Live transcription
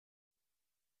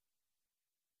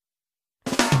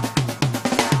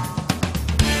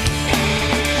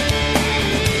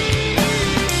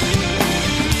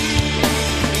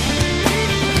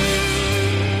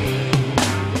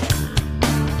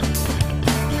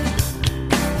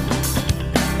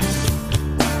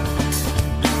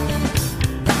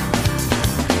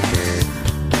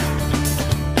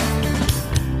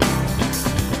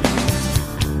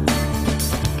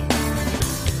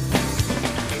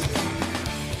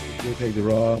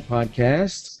jpeg2RAW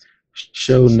podcast,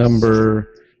 show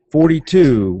number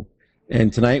 42.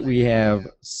 And tonight we have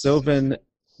Sylvain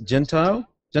Gentile.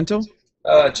 Gentile?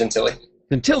 Gentile.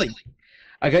 Gentile.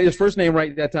 I got his first name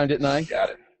right that time, didn't I?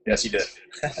 Got it. Yes, you did.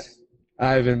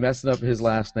 I've been messing up his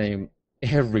last name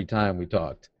every time we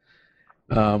talked.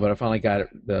 But I finally got it,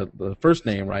 the first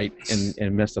name right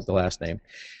and messed up the last name.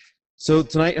 So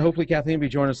tonight, hopefully Kathleen will be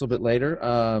joining us a little bit later.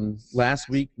 Last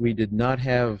week we did not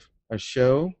have a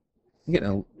show. I'm getting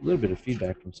a little bit of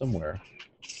feedback from somewhere.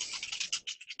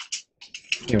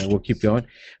 Anyway, we'll keep going.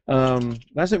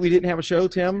 Last night we didn't have a show,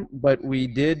 Tim, but we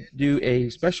did do a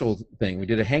special thing. We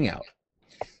did a hangout.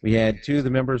 We had two of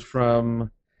the members from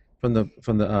the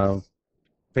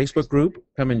Facebook group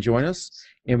come and join us,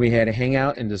 and we had a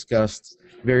hangout and discussed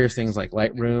various things like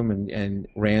Lightroom and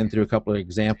ran through a couple of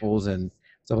examples and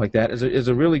stuff like that. It's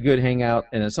a really good hangout,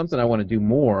 and it's something I want to do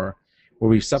more, where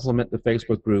we supplement the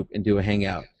Facebook group and do a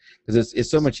hangout, because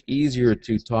it's so much easier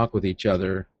to talk with each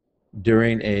other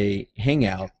during a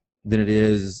hangout than it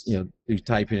is, you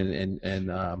type in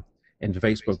the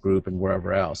Facebook group and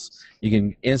wherever else. You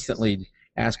can instantly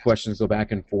ask questions, go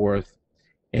back and forth,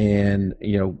 and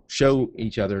show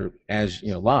each other as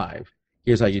live.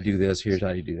 Here's how you do this. Here's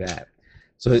how you do that.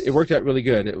 So it worked out really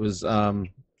good. It was I'm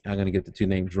going to get the two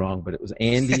names wrong, but it was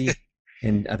Andy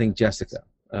and I think Jessica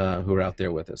who were out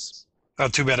there with us. Oh,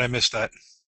 too bad I missed that.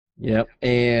 Yep.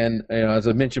 And as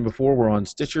I mentioned before, we're on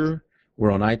Stitcher,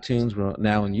 we're on iTunes, we're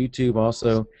now on YouTube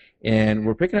also, and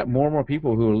we're picking up more and more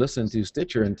people who are listening to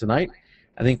Stitcher. And tonight,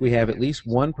 I think we have at least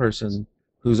one person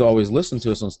who's always listened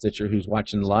to us on Stitcher who's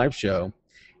watching the live show,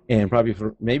 and probably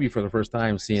maybe for the first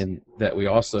time seeing that we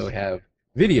also have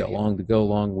video to go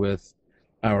along with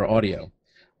our audio.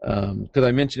 Because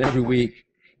I mention every week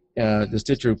the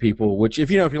Stitcher people, which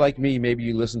if you're like me, maybe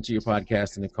you listen to your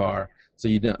podcast in the car, so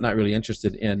you're not really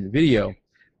interested in video,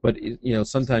 but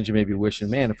sometimes you may be wishing,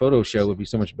 man, a photo show would be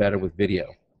so much better with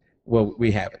video. Well,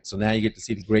 we have it, so now you get to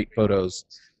see the great photos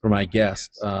from my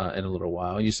guest in a little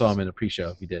while. You saw them in the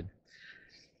pre-show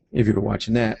if you were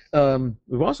watching that.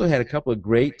 We've also had a couple of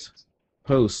great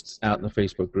posts out in the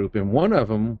Facebook group, and one of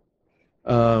them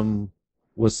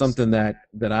was something that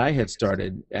I had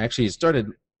started. Actually, it started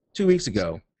 2 weeks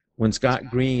ago when Scott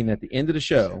Green, at the end of the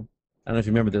show, I don't know if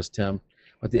you remember this, Tim,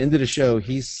 at the end of the show,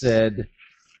 he said,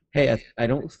 hey, I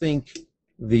don't think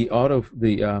the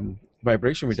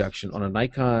vibration reduction on a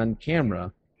Nikon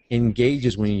camera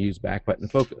engages when you use back button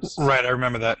focus. Right, I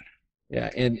remember that.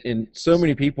 Yeah, and so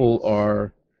many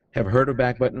people have heard of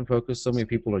back button focus. So many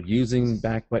people are using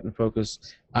back button focus.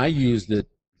 I used it.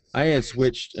 I had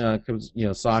switched, cause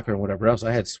soccer and whatever else.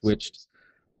 I had switched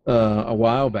a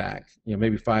while back,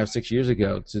 maybe 5-6 years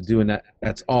ago, to doing that.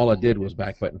 That's all I did was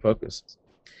back button focus.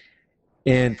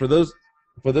 And for those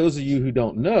of you who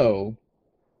don't know,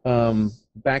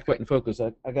 back button focus.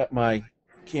 I got my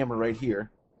camera right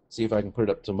here. See if I can put it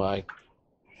up to my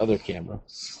other camera.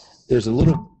 There's a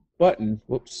little button.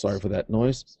 Whoops, sorry for that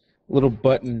noise. Little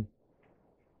button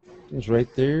is right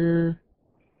there.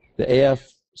 The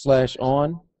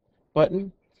AF/on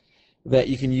button, that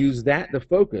you can use that to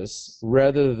focus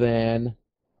rather than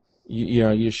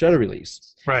your shutter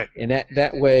release. Right. And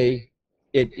that way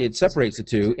it separates the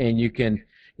two, and you can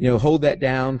hold that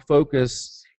down,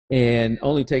 focus, and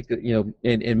only take the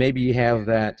and maybe you have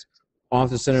that off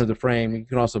the center of the frame. You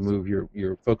can also move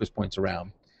your focus points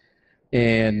around,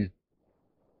 and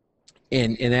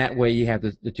in that way you have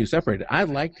the two separated. I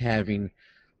liked having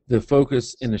the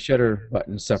focus and the shutter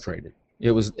button separated.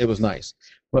 It was nice.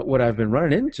 But what I've been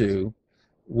running into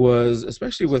was,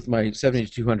 especially with my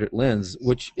 70-200 lens,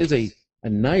 which is a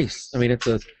nice,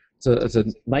 it's a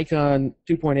Nikon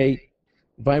 2.8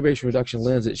 vibration reduction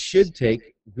lens. It should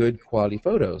take good quality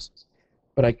photos,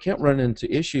 but I kept running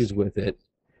into issues with it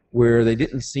where they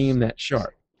didn't seem that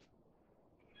sharp.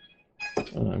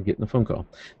 I'm getting a phone call.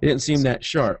 They didn't seem that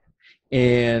sharp,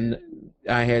 and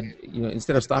I had,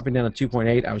 instead of stopping down at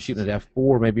 2.8, I was shooting at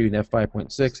f4, maybe even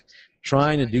f5.6,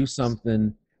 trying to do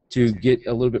something to get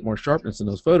a little bit more sharpness in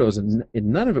those photos, and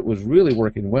none of it was really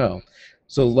working well.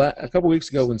 So a couple weeks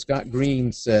ago, when Scott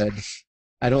Green said,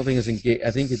 I don't think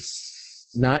I think it's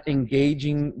not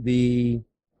engaging the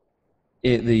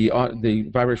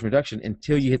vibration reduction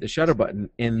until you hit the shutter button,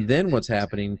 and then what's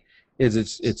happening is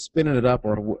it's spinning it up,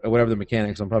 or whatever the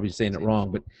mechanics. I'm probably saying it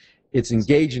wrong, but it's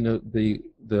engaging the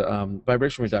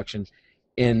vibration reduction,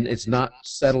 and it's not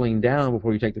settling down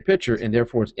before you take the picture, and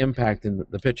therefore it's impacting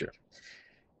the picture.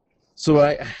 So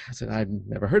I said, I'd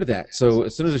never heard of that. So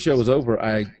as soon as the show was over,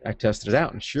 I tested it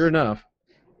out, and sure enough,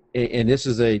 and this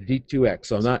is a D2X,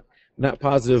 so I'm not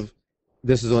positive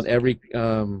this is on every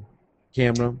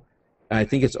camera. I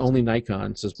think it's only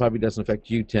Nikon, so it probably doesn't affect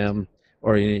you, Tim,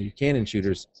 or any of you Canon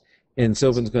shooters. And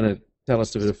Sylvain's going to tell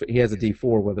us if he has a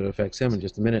D4, whether it affects him in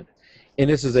just a minute. And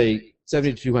this is a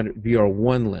 7200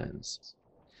 VR1 lens,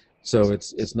 so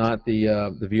it's not the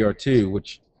VR2,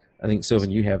 which I think, Sylvain,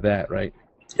 you have that, right?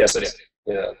 Yes, I do.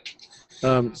 Yeah.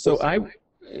 So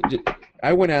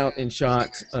I went out and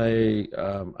shot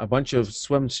a bunch of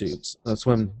swim shots.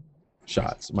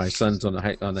 My son's on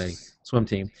the swim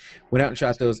team. Went out and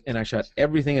shot those, and I shot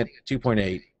everything at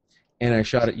 2.8, and I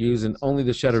shot it using only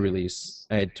the shutter release.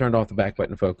 I had turned off the back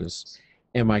button focus,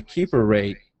 and my keeper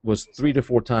rate was 3 to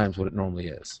 4 times what it normally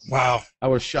is. Wow. I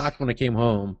was shocked when I came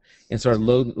home and started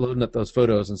loading up those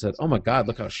photos and said, oh my God,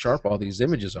 look how sharp all these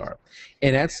images are.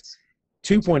 And that's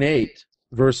 2.8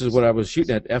 versus what I was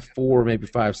shooting at f4, maybe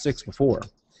 5, 6 before.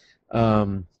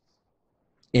 And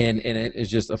it is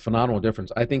just a phenomenal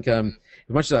difference. I think as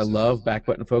much as I love back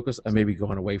button focus, I may be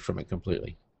going away from it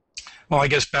completely. Well, I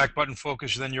guess back button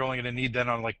focus, then you're only going to need that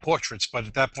on like portraits, but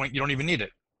at that point you don't even need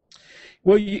it.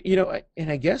 Well, you know,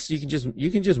 and I guess you can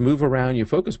just move around your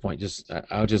focus point.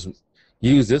 I'll just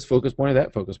use this focus point or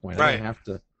that focus point. Right.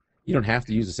 You don't have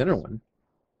to use the center one.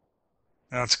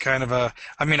 That's kind of a.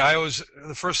 I mean,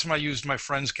 the first time I used my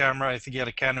friend's camera, I think he had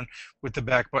a Canon with the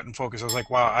back button focus. I was like,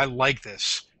 wow, I like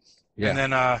this. Yeah. And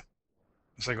then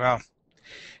it's like, wow,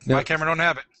 my camera don't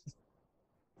have it.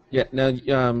 Yeah.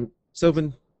 Now,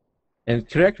 Sylvain, and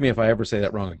correct me if I ever say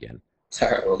that wrong again.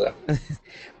 All right, will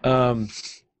do.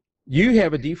 You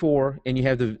have a D4 and you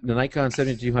have the Nikon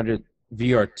 7200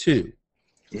 VR2.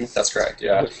 That's correct,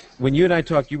 yeah. When you and I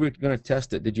talked, you were going to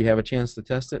test it. Did you have a chance to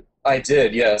test it? I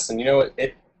did, yes. And you know what?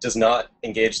 It does not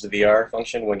engage the VR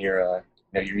function when you're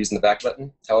using the back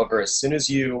button. However, as soon as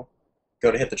you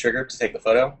go to hit the trigger to take the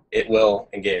photo, it will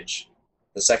engage.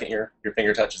 The second your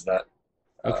finger touches that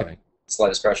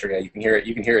slightest pressure, yeah, you can hear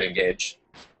it engage.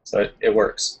 So it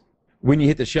works. When you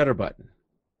hit the shutter button?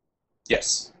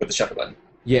 Yes, with the shutter button.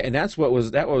 Yeah, and that's what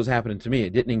was happening to me.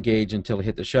 It didn't engage until it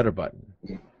hit the shutter button.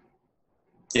 Mm-hmm.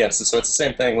 Yeah, so it's the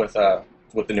same thing with the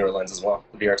newer lens as well,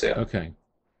 the VR2. Okay.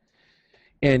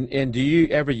 And do you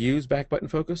ever use back button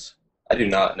focus? I do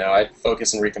not. No, I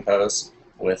focus and recompose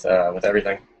with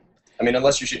everything. I mean,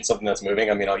 unless you're shooting something that's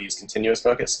moving, I mean, I'll use continuous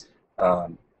focus,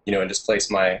 and just place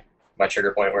my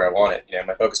trigger point where I want it,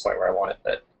 my focus point where I want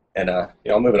it, and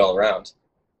I'll move it all around.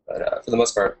 But for the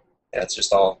most part, yeah, it's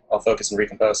just all focus and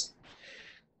recompose.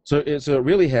 So it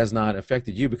really has not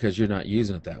affected you because you're not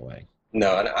using it that way.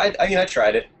 No, and I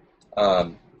tried it.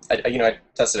 I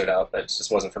tested it out, but it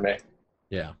just wasn't for me.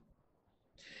 Yeah.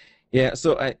 Yeah.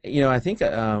 So I think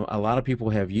a lot of people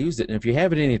have used it, and if you're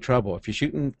having any trouble, if you're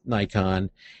shooting Nikon,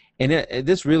 and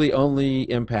this really only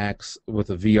impacts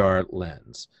with a VR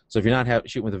lens. So if you're not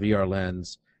shooting with a VR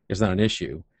lens, it's not an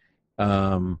issue.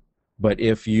 But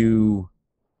if you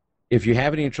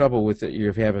have any trouble with it,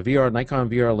 if you have a Nikon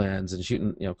VR lens and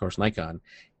shooting, of course, Nikon,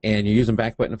 and you're using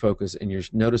back button focus and you're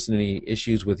noticing any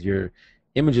issues with your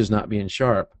images not being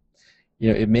sharp,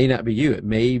 it may not be you. It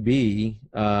may be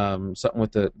something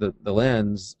with the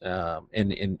lens,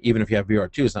 and even if you have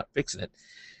VR2, it's not fixing it.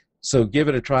 So give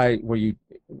it a try where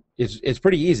it's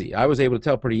pretty easy. I was able to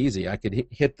tell pretty easy. I could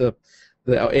hit the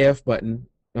AF button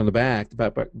on the back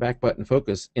button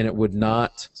focus, and it would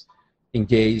not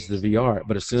engage the VR.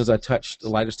 But as soon as I touched the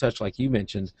lightest touch, like you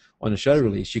mentioned, on the shutter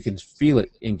release, you can feel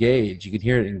it engage. You can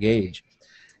hear it engage.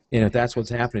 And if that's what's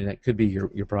happening, that could be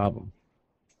your problem.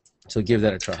 So give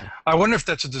that a try. I wonder if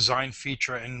that's a design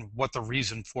feature and what the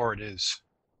reason for it is.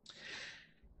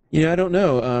 I don't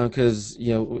know, because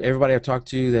everybody I've talked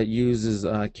to that uses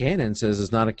Canon says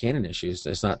it's not a Canon issue.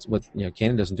 It's not what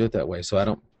Canon doesn't do it that way. So I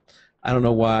don't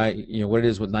know why what it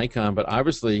is with Nikon, but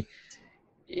obviously,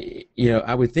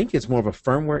 I would think it's more of a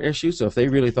firmware issue. So if they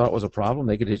really thought it was a problem,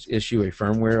 they could issue a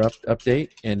firmware update,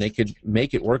 and they could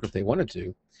make it work if they wanted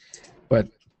to. But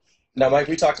now, Mike,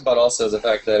 we talked about also the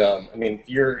fact that if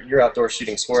you're outdoor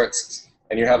shooting sports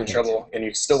and you're having trouble and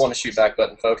you still want to shoot back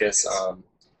button focus,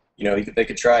 they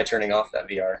could try turning off that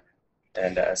VR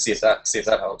and see if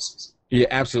that helps. Yeah,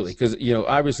 absolutely. Because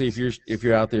obviously, if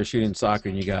you're out there shooting soccer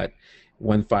and you got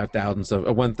 1/5000th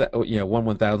of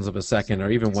 1/1000th of a second, or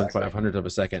even Exactly. 1/500th of a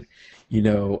second, the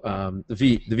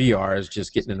VR is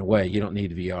just getting in the way. You don't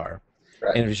need VR.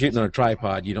 Right. And if you're shooting on a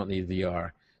tripod, you don't need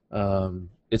VR.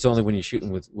 It's only when you're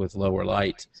shooting with lower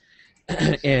light.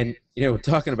 And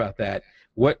talking about that,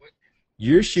 what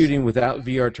you're shooting without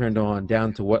VR turned on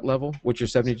down to what level? What's your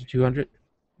 7200?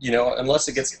 Unless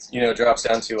it gets drops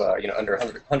down to under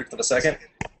 100th of a second,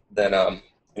 then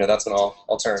that's when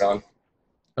I'll turn it on.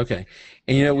 Okay.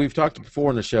 And we've talked before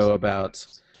on the show about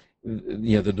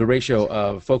the ratio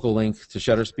of focal length to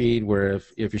shutter speed, where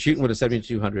if you're shooting with a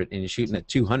 7200 and you're shooting at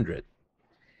 200,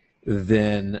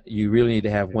 then you really need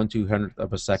to have 1/200th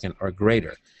of a second or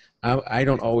greater. I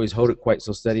don't always hold it quite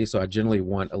so steady, so I generally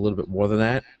want a little bit more than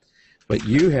that. But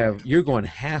you're going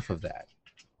half of that.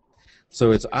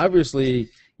 So it's obviously,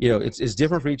 it's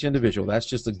different for each individual. That's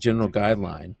just a general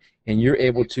guideline. And you're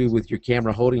able to, with your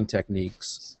camera holding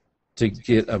techniques, to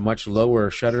get a much lower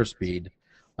shutter speed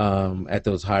at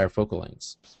those higher focal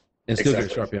lengths and still get a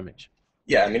sharp image.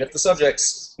 Yeah, I mean, if the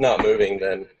subject's not moving,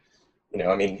 then,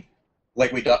 I mean,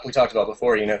 like we talked about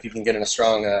before, if you can get in a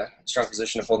strong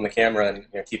position of holding the camera and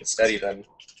keep it steady, then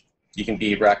you can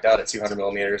be racked out at 200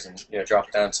 millimeters and drop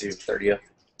it down to 30th,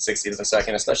 60th of a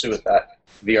second, especially with that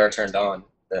VR turned on,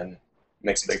 then it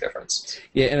makes a big difference.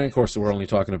 Yeah, and of course we're only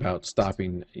talking about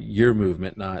stopping your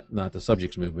movement, not the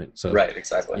subject's movement. So right,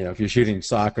 exactly. If you're shooting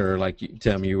soccer, like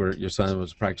Tim, your son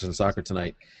was practicing soccer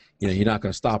tonight, you're not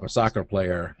going to stop a soccer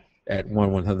player at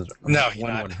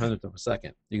 1/100th of a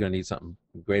second. You're going to need something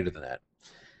greater than that.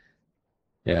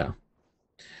 Yeah.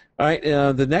 All right.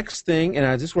 The next thing,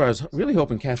 and this is where I was really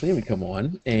hoping Kathleen would come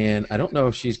on, and I don't know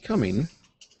if she's coming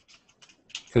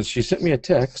because she sent me a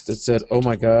text that said, "Oh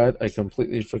my God, I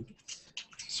completely forgot.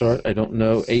 Sorry, I don't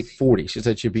know. 8:40." She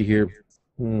said she'd be here.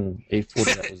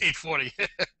 8:40. 8:40.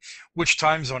 Which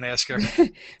time zone? Ask her.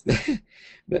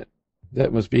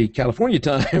 That must be California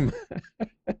time.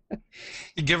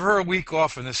 You give her a week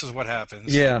off, and this is what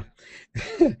happens. Yeah.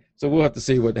 So we'll have to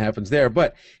see what happens there.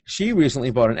 But she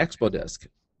recently bought an Expo disc,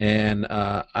 and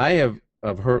I have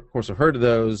heard of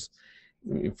those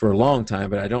for a long time,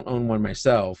 but I don't own one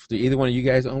myself. Do either one of you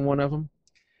guys own one of them?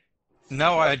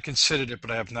 No, I had considered it, but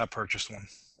I have not purchased one.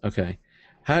 Okay.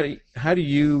 How do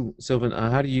you, Sylvain?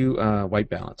 How do you white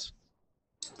balance?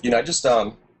 I just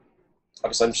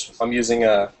obviously I'm using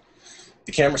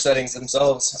the camera settings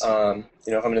themselves.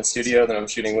 If I'm in the studio, then I'm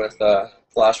shooting with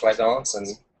flash white balance and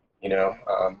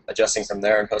adjusting from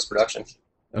there in post-production.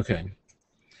 Okay.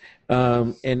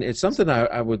 And it's something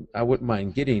I wouldn't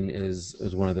mind getting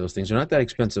is one of those things. They're not that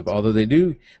expensive, although they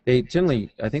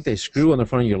generally, I think they screw on the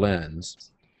front of your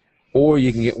lens, or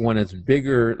you can get one that's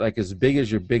bigger, like as big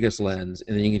as your biggest lens,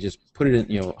 and then you can just put it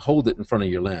in, hold it in front of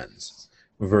your lens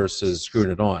versus screwing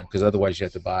it on, because otherwise you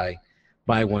have to buy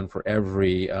one for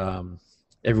every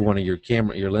one of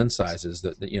your lens sizes,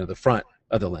 the front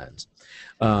of the lens,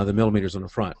 the millimeters on the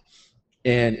front.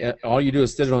 And all you do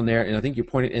is sit it on there, and I think you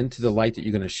point it into the light that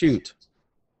you're going to shoot,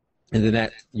 and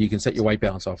then you can set your white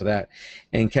balance off of that.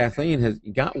 And Kathleen has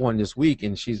got one this week,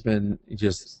 and she's been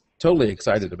just totally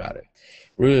excited about it,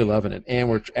 really loving it. And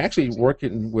we're actually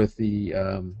working with the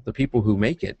people who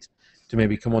make it to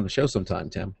maybe come on the show sometime,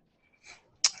 Tim.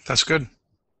 That's good.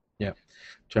 Yeah,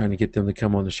 trying to get them to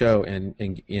come on the show, and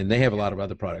they have a lot of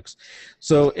other products.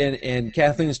 So and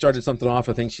Kathleen started something off.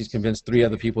 I think she's convinced 3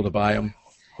 other people to buy them.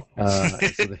 So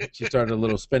she started a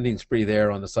little spending spree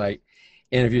there on the site.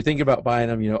 And if you're thinking about buying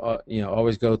them,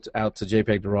 always go out to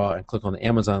jpeg2RAW and click on the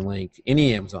Amazon link,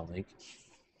 any Amazon link.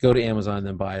 Go to Amazon and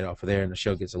then buy it off of there, and the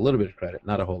show gets a little bit of credit,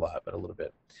 not a whole lot, but a little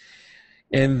bit.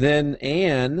 And then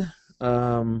Anne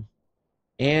out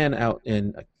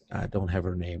in, I don't have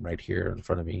her name right here in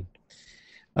front of me,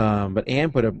 but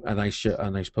Anne put a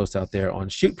nice post out there on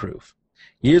ShootProof.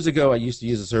 Years ago, I used to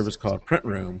use a service called Print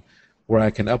Room, where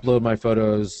I can upload my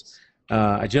photos.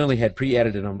 I generally had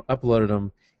pre-edited them, uploaded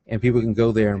them, and people can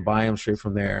go there and buy them straight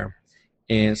from there.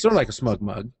 And it's sort of like a smug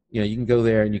mug. You can go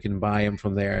there and you can buy them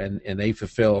from there, and they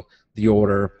fulfill the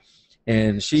order.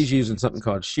 And she's using something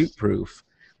called ShootProof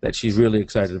that she's really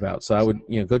excited about. So I would,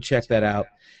 go check that out.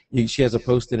 She has a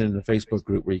posted in the Facebook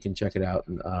group where you can check it out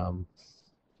and,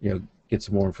 get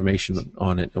some more information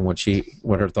on it and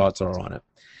what her thoughts are on it.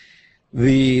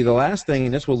 The last thing,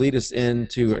 and this will lead us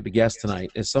into the guest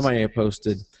tonight, is somebody I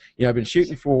posted. I've been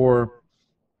shooting for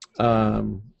a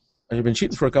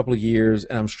couple of years,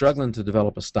 and I'm struggling to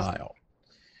develop a style.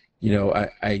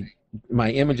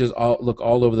 My images look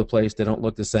all over the place. They don't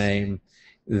look the same.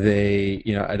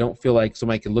 I don't feel like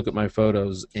somebody can look at my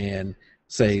photos and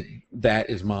say that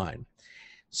is mine.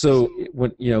 So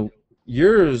when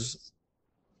yours,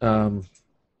 I'm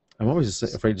always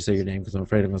afraid to say your name because I'm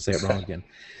afraid I'm going to say it wrong again.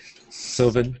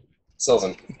 Sylvain. Yeah.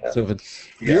 Sylvain.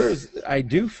 Yeah. Yours,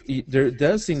 there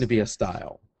does seem to be a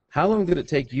style. How long did it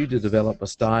take you to develop a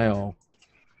style,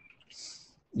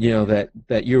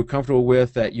 that you're comfortable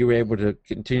with, that you were able to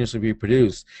continuously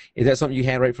reproduce? Is that something you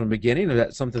had right from the beginning, or is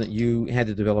that something that you had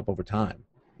to develop over time?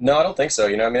 No, I don't think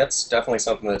so. That's definitely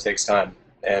something that takes time.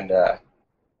 And,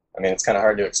 it's kind of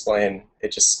hard to explain.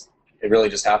 It really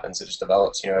just happens. It just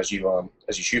develops, as you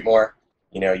shoot more,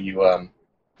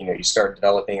 you you start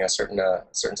developing a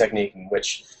certain technique in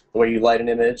which the way you light an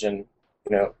image, and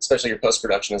especially your post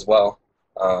production as well,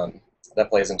 that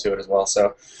plays into it as well.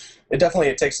 So it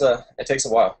takes a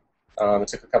while. It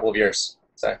took a couple of years,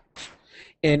 I'd say.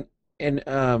 And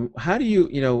how do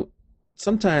you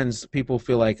sometimes people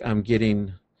feel like I'm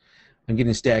getting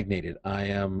stagnated. I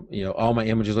am, all my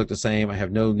images look the same. I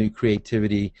have no new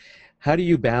creativity. How do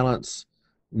you balance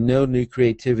no new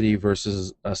creativity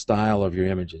versus a style of your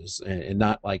images, and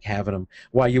not like having them?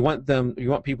 While you want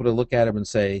people to look at them and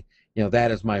say,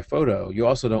 that is my photo. You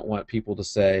also don't want people to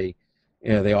say,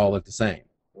 they all look the same.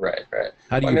 Right, right.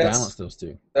 How do you balance those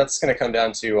two? That's going to come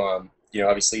down to,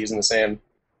 obviously using the same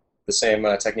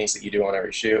techniques that you do on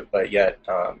every shoot, but yet,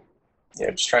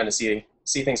 just trying to see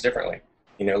things differently.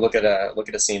 Look at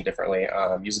a scene differently.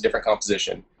 Use a different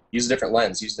composition. Use a different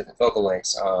lens. Use different focal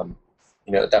lengths.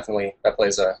 Definitely that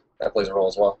plays a role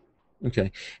as well.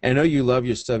 Okay, and I know you love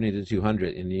your 70 to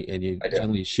 200, and you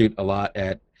generally shoot a lot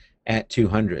at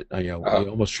 200. You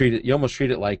almost treat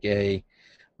it like a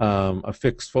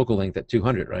fixed focal length at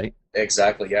 200, right?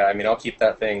 Exactly. Yeah. I mean, I'll keep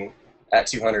that thing at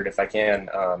 200 if I can,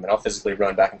 and I'll physically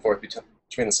run back and forth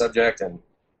between the subject and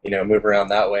move around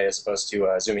that way as opposed to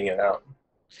zooming in and out.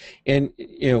 And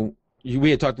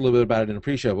we had talked a little bit about it in a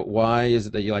pre-show, but why is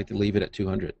it that you like to leave it at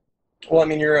 200? Well, I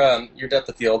mean, your depth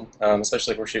of field,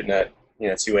 especially if we're shooting at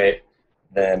 2.8,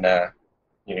 then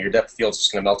your depth of field is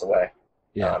just going to melt away.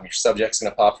 Yeah. Your subject's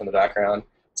going to pop from the background.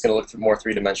 It's going to look more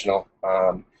three-dimensional,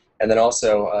 and then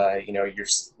also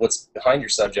what's behind your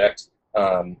subject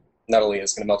not only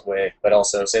is going to melt away, but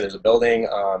also say there's a building,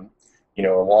 a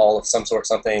wall of some sort,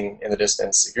 something in the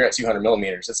distance. If you're at 200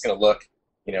 millimeters, it's going to look,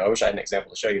 I wish I had an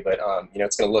example to show you, but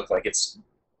it's going to look like it's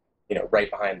right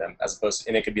behind them, as opposed to,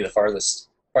 and it could be the farthest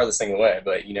thing away.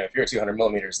 But if you're at 200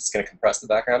 millimeters, it's going to compress the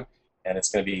background, and it's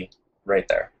going to be right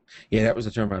there. Yeah, that was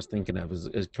the term I was thinking of.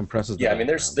 Is compresses. Yeah, I mean,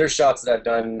 there's shots that I've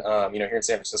done, here in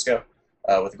San Francisco,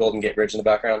 with the Golden Gate Bridge in the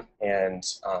background, and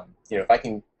if I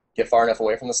can get far enough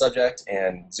away from the subject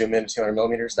and zoom in to 200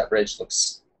 millimeters, that bridge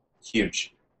looks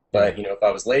huge. But if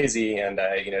I was lazy and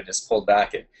I just pulled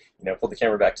back it, pulled the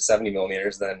camera back to 70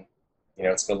 millimeters, then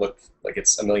it's going to look like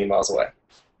it's a million miles away.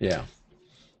 Yeah.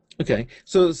 Okay.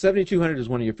 So 70-200 is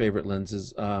one of your favorite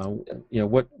lenses.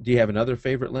 What do you have another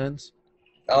favorite lens?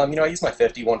 I use my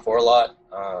 50-1.4 a lot.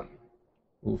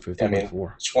 Ooh,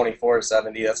 50-1.4.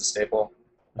 24-70, that's a staple.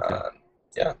 Okay.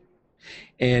 Yeah.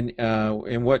 And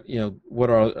what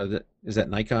is that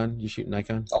Nikon? You shoot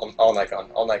Nikon? All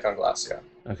Nikon glass, yeah.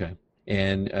 Okay.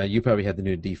 And you probably had the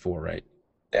new D4, right?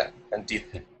 Yeah, and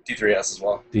D3S as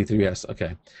well. D3S,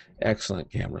 okay. Excellent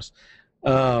cameras.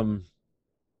 All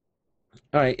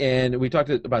right, and we talked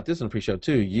about this in the pre-show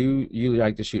too. You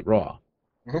like to shoot RAW.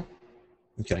 Mm-hmm.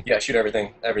 Okay. Yeah, shoot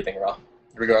everything RAW,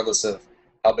 regardless of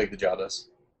how big the job is.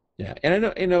 Yeah, and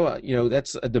I know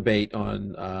that's a debate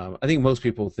on. I think most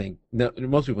people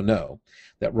know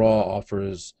that RAW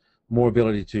offers more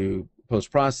ability to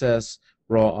post-process.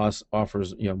 RAW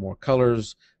offers more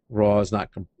colors. RAW is not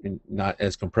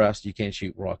as compressed. You can't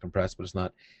shoot RAW compressed, but it's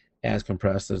not as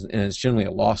compressed, and it's generally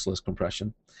a lossless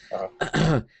compression.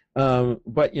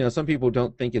 But some people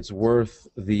don't think it's worth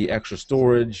the extra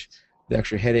storage, the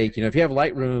extra headache. If you have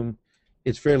Lightroom,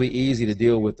 it's fairly easy to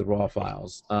deal with the RAW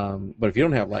files. But if you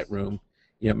don't have Lightroom,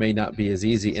 it may not be as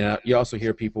easy. And you also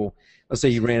hear people, let's say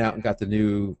you ran out and got the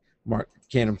new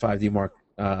Canon 5D Mark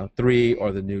III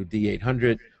or the new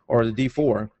D800 or the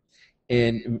D4,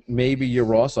 and maybe your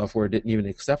RAW software didn't even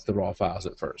accept the RAW files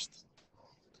at first.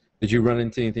 Did you run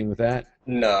into anything with that?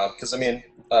 No, because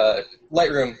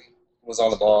Lightroom was on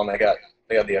the ball, and they got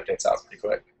the updates out pretty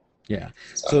quick. Yeah.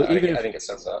 So I think it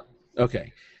sends out.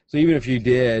 Okay. So even if you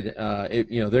did,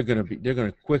 they're going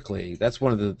to quickly. That's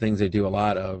one of the things they do. A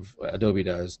lot of Adobe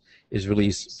does is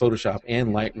release Photoshop and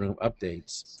Lightroom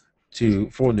updates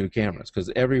for new cameras, because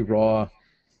every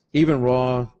even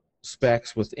RAW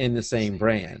specs within the same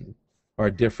brand are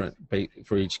different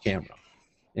for each camera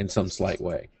in some slight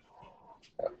way.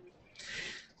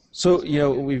 So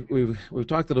we've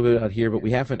talked a little bit about here, but we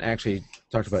haven't actually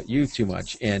talked about you too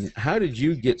much. And how did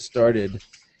you get started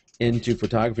into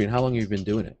photography, and how long have you been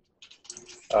doing it?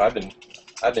 I've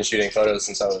been shooting photos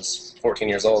since I was 14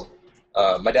 years old.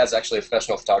 My dad's actually a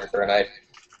professional photographer, and I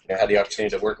had the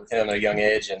opportunity to work with him at a young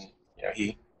age, and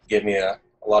he gave me a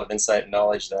lot of insight and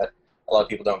knowledge that a lot of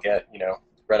people don't get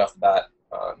right off the bat.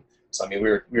 So we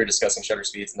were discussing shutter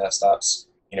speeds and f-stops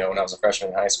when I was a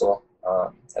freshman in high school,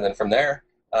 and then from there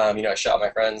I shot my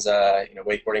friends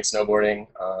wakeboarding, snowboarding,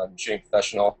 shooting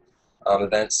professional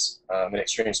events in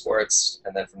extreme sports,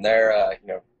 and then from there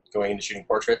going into shooting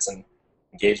portraits and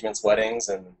engagements, weddings,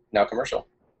 and now commercial.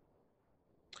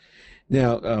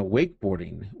 Now,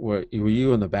 wakeboarding, were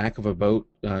you on the back of a boat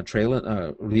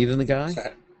trailing, leading the guy?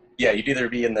 Yeah, you'd either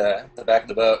be in the back of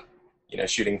the boat,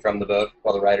 shooting from the boat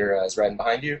while the rider is riding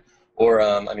behind you, or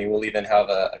I mean, we'll even have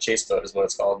a chase boat, is what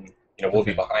it's called, and we'll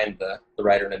be behind the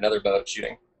rider in another boat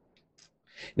shooting.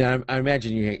 Now, I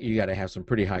imagine you got to have some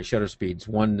pretty high shutter speeds,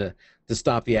 one to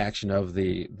stop the action of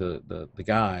the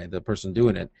guy, the person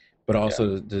doing it, but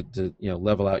also to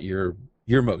level out your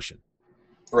motion.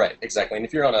 Right, exactly. And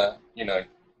if you're on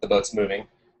the boat's moving,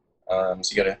 so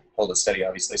you got to hold it steady,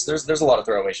 obviously. So there's a lot of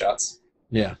throwaway shots.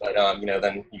 Yeah. But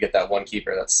then you get that one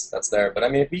keeper that's there. But I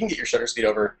mean, if you can get your shutter speed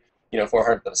over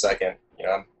 400th of a second,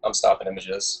 I'm stopping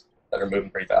images that are moving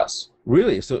pretty fast.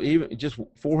 Really? So even just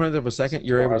 400th of a second,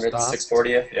 you're able to stop?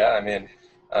 640th, yeah. I mean,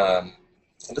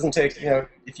 it doesn't take,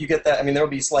 if you get that, I mean, there'll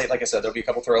be like I said, there'll be a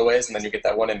couple throwaways, and then you get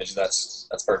that one image that's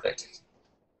perfect.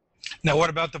 Now, what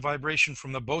about the vibration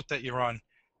from the boat that you're on?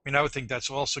 I mean, I would think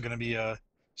that's also going to be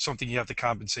something you have to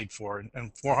compensate for,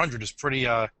 and 400 is pretty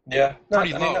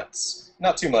pretty low.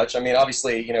 Not too much. I mean,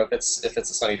 obviously, if it's a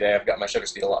sunny day, I've got my shutter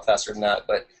speed a lot faster than that.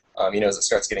 But as it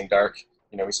starts getting dark,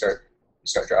 we start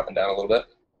dropping down a little bit.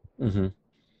 Mm-hmm.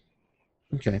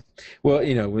 Okay. Well,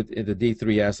 with the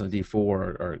D3S and the D4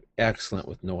 are excellent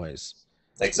with noise.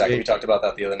 Exactly. We talked about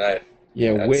that the other night.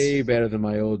 Yeah, way better than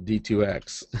my old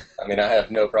D2X. I mean, I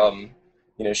have no problem,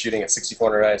 shooting at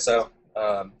 6400 ISO,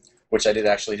 which I did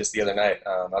actually just the other night.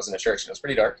 I was in a church and it was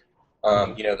pretty dark. I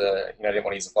didn't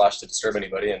want to use a flash to disturb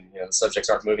anybody, and the subjects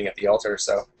aren't moving at the altar,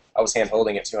 so I was hand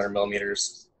holding at 200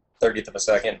 millimeters, 30th of a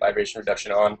second, vibration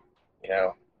reduction on,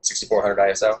 6400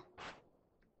 ISO.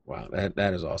 Wow,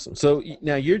 that is awesome. So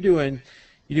now you do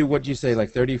what you say, like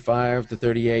 35 to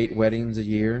 38 weddings a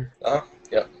year?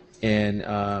 Yep. And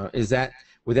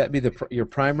would that be your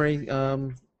primary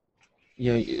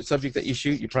subject that you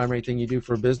shoot, your primary thing you do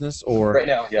for business, or? Right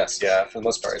now, yes, yeah, for the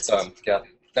most part, it's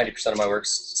 90% of my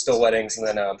work's still weddings, and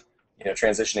then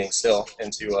transitioning still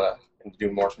into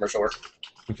doing more commercial work.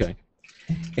 Okay.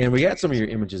 And we got some of your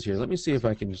images here. Let me see if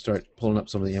I can start pulling up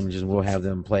some of the images, and we'll have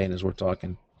them playing as we're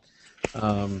talking.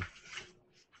 Yeah,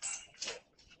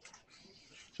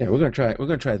 we're gonna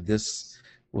try this.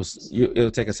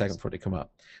 It'll take a second for it to come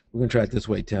up. We're gonna try it this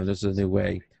way, Tim. This is a new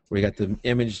way. We got the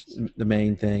image, the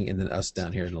main thing, and then us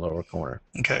down here in the lower corner.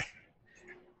 Okay.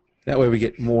 That way we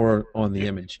get more on the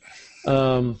image.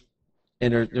 And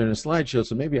they're in a slideshow,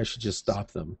 so maybe I should just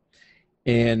stop them.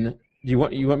 And you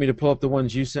want me to pull up the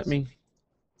ones you sent me?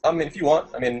 I mean, if you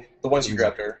want. I mean, the ones you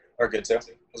grabbed are good too.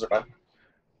 Those are fine.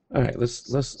 All right,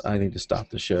 let's. I need to stop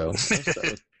the show.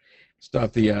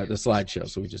 Stop the slideshow,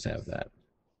 so we just have that.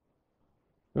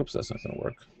 Oops, that's not going to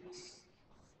work.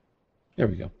 There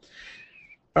we go.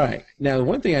 All right. Now, the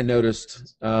one thing I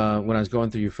noticed when I was going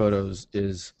through your photos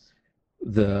is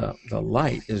the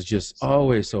light is just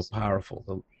always so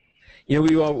powerful.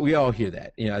 We all hear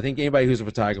that. I think anybody who's a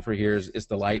photographer hears it's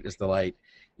the light, it's the light.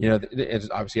 It's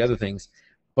obviously other things.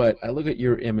 But I look at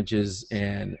your images,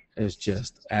 and it's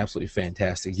just absolutely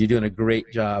fantastic. You're doing a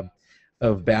great job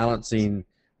of balancing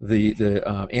the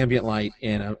ambient light,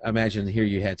 and I imagine here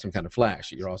you had some kind of flash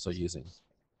that you're also using.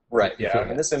 Right. Yeah. I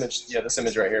mean, this image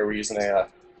right here, we're using I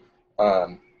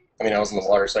was in the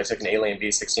water, so I took an Alien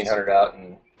B1600 out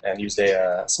and used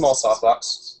a small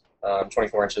softbox,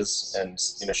 24 inches, and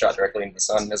shot directly into the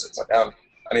sun as it went down.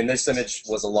 I mean, this image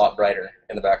was a lot brighter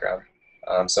in the background,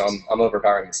 so I'm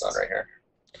overpowering the sun right here.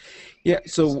 Yeah.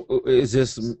 So is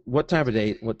this what time of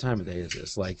day? What time of day is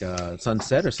this? Like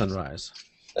sunset or sunrise?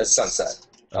 It's sunset.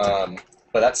 Okay.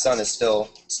 But that sun is still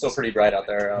pretty bright out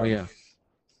there. Oh yeah.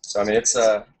 So I mean, it's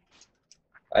I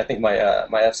think my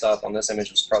f-stop on this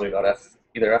image was probably about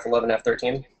either f11, f13. So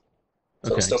okay.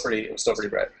 It was still pretty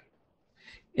bright.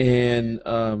 And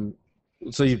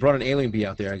so you brought an Alien B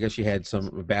out there. I guess you had a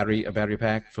battery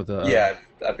pack for the. Yeah,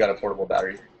 I've got a portable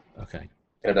battery. Okay.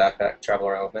 In a backpack, travel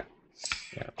around with me.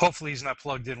 Yeah. Hopefully he's not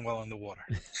plugged in well in the water.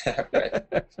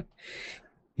 Right.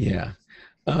 Yeah.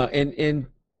 And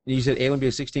you said Alien B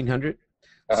 1600.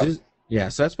 So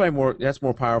that's probably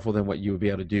more powerful than what you would be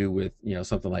able to do with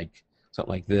something like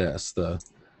this. The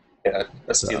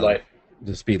speed light.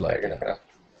 The speed light. Yeah,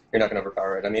 you're not gonna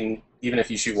overpower it. I mean, even if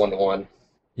you shoot 1-to-1,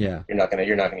 you're not gonna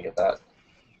get that.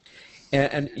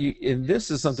 And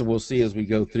this is something we'll see as we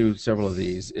go through several of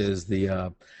these. Is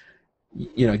the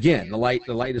again, the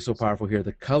light is so powerful here.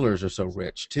 The colors are so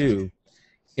rich too,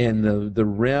 and the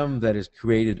rim that is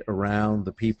created around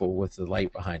the people with the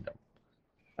light behind them.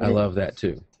 I love that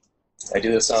too. I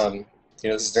do this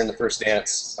this is during the first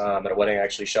dance at a wedding I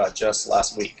actually shot just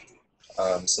last week.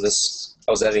 So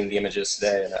I was editing the images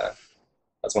today, and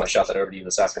that's when I shot that over to you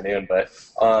this afternoon. But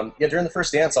yeah, during the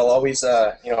first dance, I'll always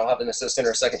I'll have an assistant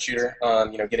or a second shooter,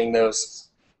 getting those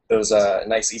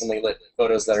nice evenly lit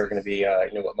photos that are going to be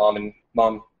what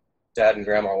mom, dad, and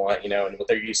grandma want, and what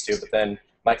they're used to. But then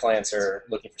my clients are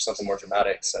looking for something more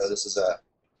dramatic, so this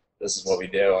is what we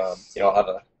do. I'll have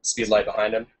a speed light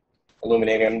behind them,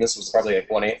 illuminating them. This was probably like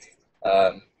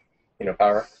 1/8,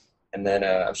 power, and then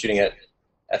I'm shooting at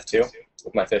f2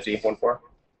 with my 50-1.4.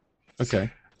 Okay.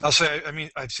 I'll say, I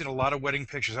mean, I've seen a lot of wedding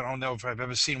pictures. I don't know if I've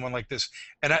ever seen one like this.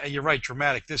 And you're right,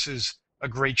 dramatic. This is a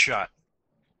great shot.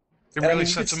 It really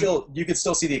sets them. You could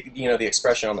still see the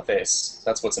expression on the face.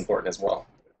 That's what's important as well.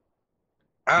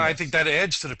 I think that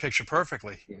adds to the picture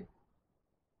perfectly.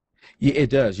 Yeah,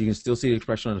 it does. You can still see the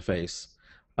expression on the face.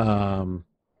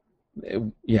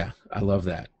 Yeah, I love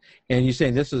that. And you're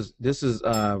saying this is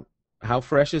how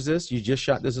fresh is this? You just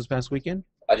shot this past weekend?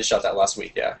 I just shot that last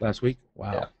week. Yeah. Last week?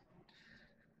 Wow. Yeah.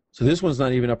 So this one's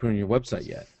not even up on your website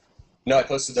yet. No, I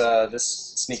posted this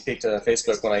sneak peek to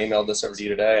Facebook when I emailed this over to you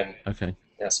today, and okay.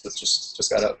 Yes, it's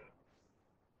just got up.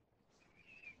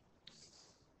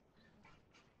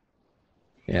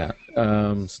 Yeah.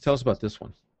 So tell us about this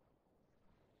one.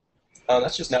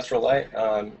 That's just natural light.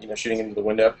 Shooting into the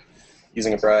window,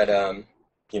 using a bright,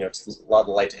 just a lot of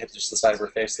the light to hit just the side of her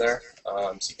face there,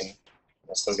 so you can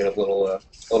still get a little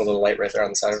bit of light right there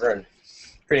on the side of her, and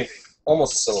pretty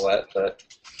almost a silhouette, but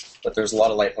there's a lot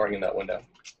of light pouring in that window.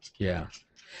 Yeah.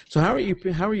 So how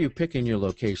are you picking your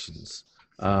locations?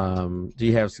 Do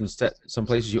you have some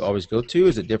places you always go to?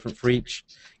 Is it different for each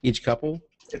couple?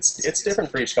 It's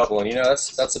different for each couple, and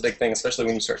that's a big thing, especially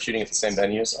when you start shooting at the same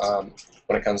venues.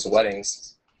 When it comes to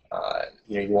weddings,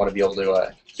 you want to be able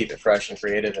to keep it fresh and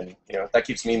creative, and that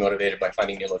keeps me motivated by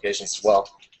finding new locations as well.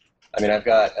 I mean, I've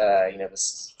got the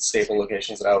staple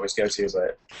locations that I always go to,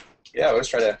 but yeah, I always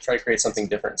try to create something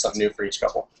different, something new for each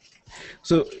couple.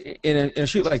 So in a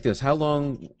shoot like this, how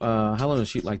long does a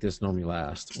shoot like this normally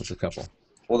last with a couple?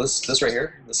 Well, this right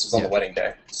here, this was on the wedding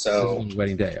day. So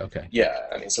wedding day, okay. Yeah,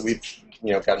 I mean, so we've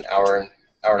got an hour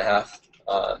and a half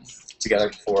together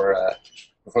before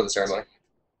the ceremony.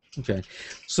 Okay,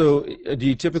 so do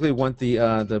you typically want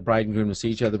the bride and groom to see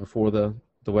each other before the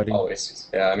wedding? Always,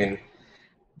 yeah. I mean,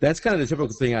 that's kind of the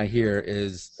typical thing I hear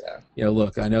is,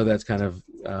 look, I know that's kind of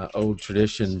old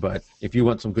tradition, but if you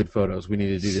want some good photos, we need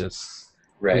to do this.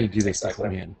 Right. We need to do this exactly.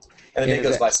 beforehand. And the day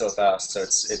goes by so fast, so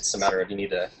it's a matter of you need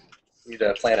to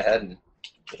plan ahead and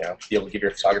be able to give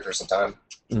your photographer some time.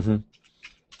 Mm-hmm.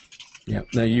 Yeah.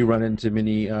 Now you run into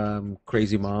many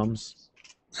crazy moms.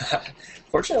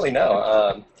 Fortunately,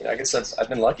 no. I guess I've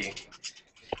been lucky.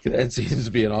 That seems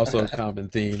to be also a common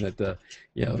theme that the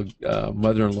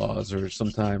mother-in-laws are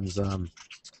sometimes a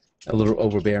little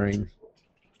overbearing.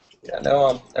 Yeah,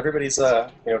 no. Everybody's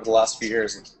over the last few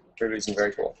years, everybody's been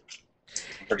very cool.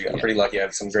 I'm pretty lucky. I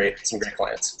have some great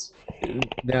clients.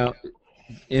 Now,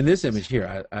 in this image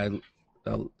here, it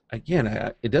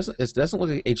doesn't look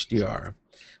like HDR,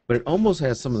 but it almost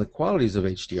has some of the qualities of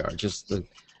HDR. Just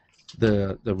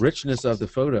the richness of the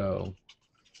photo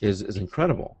is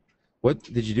incredible. What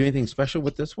did you do anything special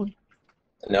with this one?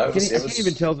 No, I can't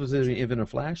even tell if there's even a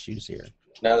flash use here.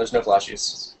 No, there's no flash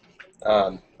use.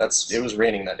 It was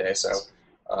raining that day, so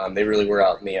they really were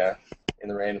out in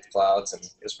the rain with the clouds, and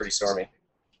it was pretty stormy.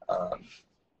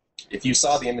 If you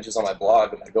saw the images on my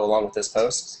blog that go along with this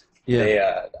post,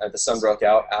 the sun broke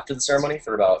out after the ceremony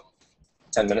for about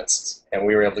 10 minutes, and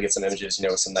we were able to get some images,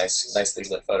 with some nicely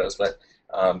lit photos. But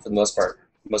for the most part,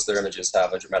 most of their images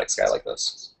have a dramatic sky like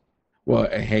this. Well,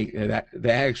 hey, that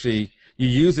actually, you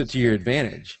use it to your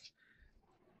advantage.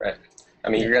 Right. I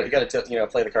mean, you got to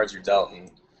play the cards you're dealt, and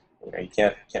you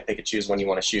can't pick and choose when you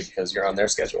want to shoot because you're on their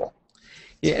schedule.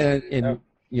 Yeah, and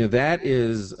that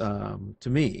is to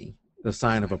me the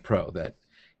sign of a pro. That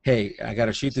hey, I got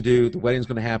a shoot to do. The wedding's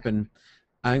going to happen.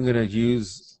 I'm going to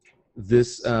use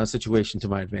this situation to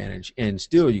my advantage, and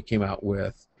still, you came out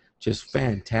with just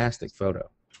fantastic photo.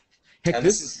 Heck, and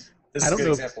this is a good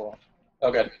example.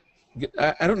 Oh, good.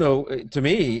 I don't know. To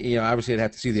me, obviously, I'd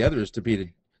have to see the others to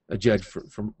be a judge for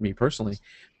me personally,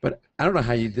 but I don't know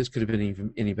how this could have been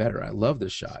even any better. I love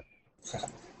this shot.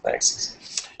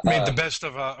 Thanks. Made the best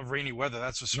of rainy weather.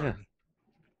 That's for certain.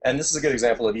 Yeah. And this is a good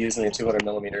example of using the 200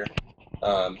 millimeter.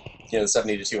 The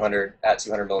 70 to 200 at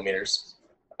 200 millimeters.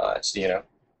 To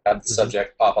have the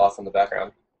subject pop off in the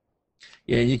background.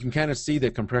 Yeah, you can kind of see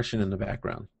the compression in the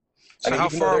background. So how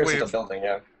far away? The building,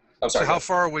 yeah. I'm sorry. So how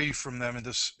far away from them in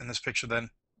this picture then?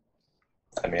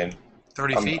 I mean,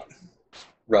 30 feet.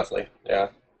 Roughly, yeah.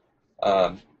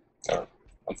 I'm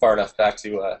far enough back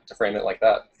to frame it like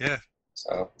that. Yeah.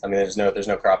 So I mean, there's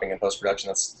no cropping in post production.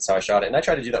 That's how I shot it, and I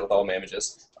try to do that with all my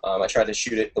images. I try to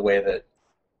shoot it the way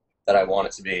that I want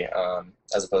it to be,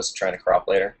 as opposed to trying to crop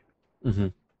later. Mm-hmm.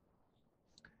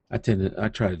 I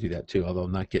try to do that too, although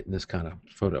I'm not getting this kind of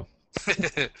photo.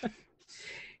 And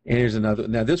here's another.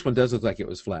 Now this one does look like it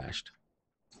was flashed.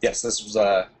 Yes, this was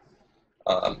up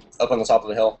on the top of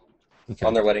the hill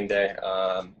on their wedding day.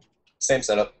 Same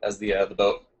setup as the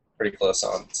boat, pretty close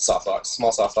on softbox,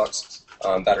 small softbox,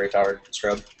 battery powered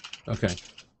strobe. Okay.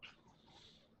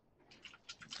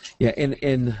 Yeah,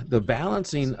 and the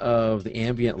balancing of the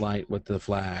ambient light with the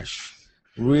flash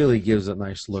really gives a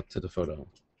nice look to the photo.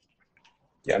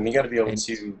 Yeah, I mean, you got to be able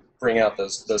to bring out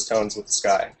those tones with the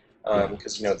sky,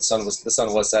 because you know the sun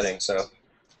was setting, so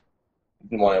you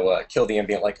didn't want to kill the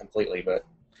ambient light completely, but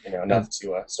you know enough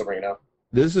to still bring it out.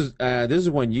 This is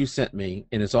one you sent me,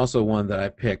 and it's also one that I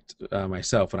picked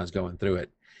myself when I was going through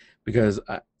it, because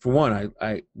for one,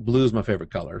 blue is my favorite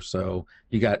color, so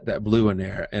you got that blue in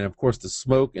there, and of course the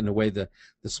smoke and the way the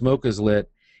smoke is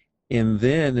lit, and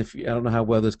then I don't know how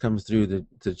well this comes through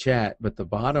the chat, but the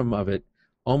bottom of it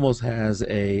almost has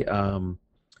a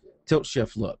tilt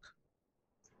shift look.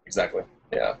 Exactly.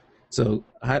 Yeah. So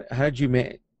how did you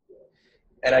make?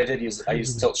 And I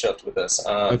used tilt shift with this.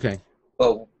 Okay.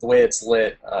 But the way it's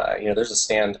lit, you know, there's a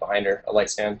stand behind her, a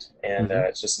light stand, and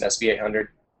it's just an SB800,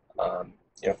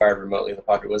 you know, fired remotely with a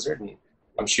Pocket Wizard, and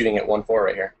I'm shooting at 1.4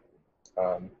 right here,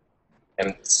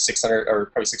 and 600 or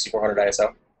probably 6400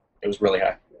 ISO. It was really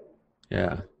high.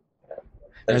 Yeah.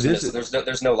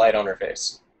 There's no light on her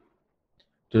face.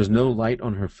 There's no light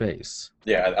on her face.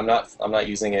 Yeah, I'm not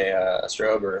using a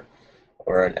strobe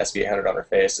or an SB800 on her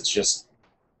face. It's just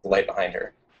the light behind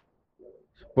her.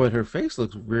 But her face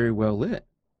looks very well lit.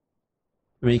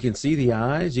 I mean, you can see the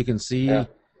eyes, you can see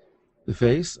the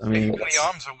face. I mean, the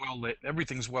arms are well lit.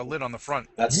 Everything's well lit on the front.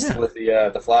 That's with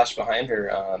the flash behind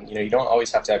her. You know, you don't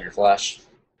always have to have your flash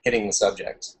hitting the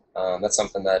subject. That's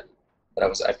something that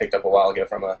I picked up a while ago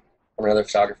from another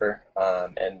photographer.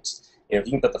 And you know, if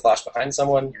you can put the flash behind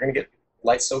someone, you're going to get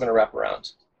light's still going to wrap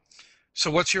around. So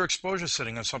what's your exposure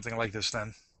setting on something like this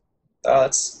then?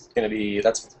 That's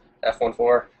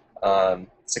f1.4,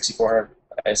 6400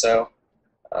 ISO,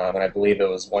 and I believe it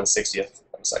was 1/60th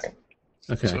of a second.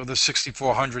 Okay. So the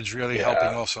 6400 is really helping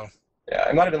also. Yeah,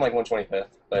 it might have been like 1/25th,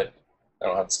 but I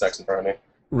don't have the specs in front of me.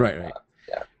 Right.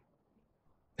 Yeah.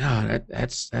 Oh,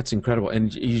 that's incredible.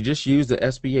 And you just used the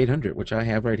SB800, which I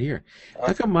have right here.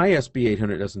 How come my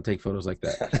SB800 doesn't take photos like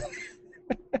that?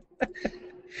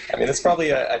 I mean, it's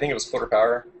probably I think it was quarter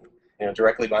power, you know,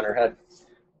 directly behind her head.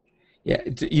 Yeah,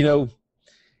 you know.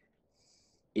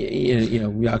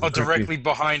 Directly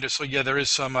behind us. So yeah, there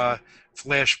is some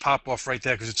flash pop off right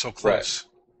there because it's so close.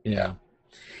 Right. Yeah.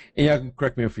 And yeah,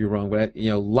 correct me if you're wrong, but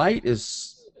you know, light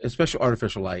is, especially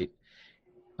artificial light,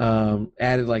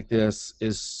 added like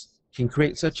this can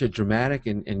create such a dramatic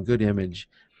and good image,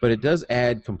 but it does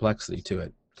add complexity to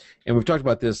it. And we've talked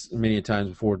about this many times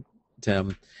before,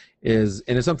 Tim, and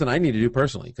it's something I need to do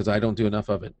personally because I don't do enough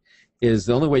of it, is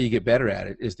the only way you get better at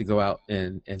it is to go out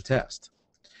and test.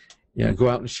 You know, go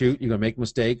out and shoot, you're going to make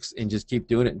mistakes and just keep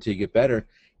doing it until you get better.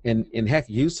 And heck,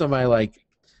 use somebody like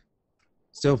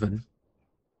Sylvain.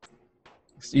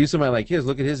 Use somebody like his,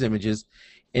 look at his images,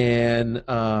 and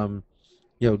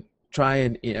you know, try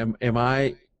and am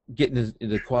I getting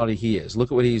the quality he is?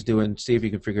 Look at what he's doing, see if you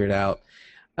can figure it out.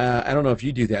 I don't know if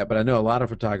you do that, but I know a lot of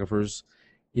photographers,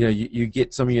 you know, you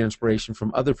get some of your inspiration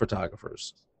from other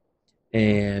photographers,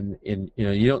 and you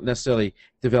know, you don't necessarily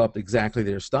develop exactly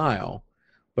their style,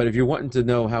 but if you're wanting to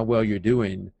know how well you're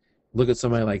doing, look at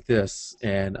somebody like this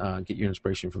and get your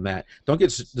inspiration from that. Don't get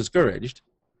discouraged.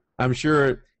 I'm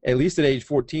sure at least at age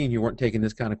 14 you weren't taking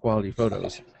this kind of quality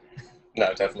photos.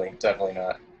 No, definitely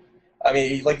not. I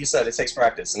mean, like you said, it takes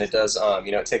practice, and it does.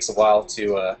 You know, it takes a while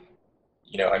to,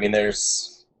 you know, I mean,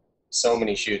 there's so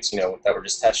many shoots, you know, that were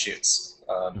just test shoots.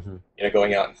 You know,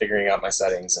 going out and figuring out my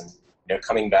settings, and you know,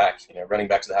 coming back, you know, running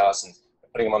back to the house and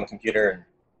putting them on the computer, and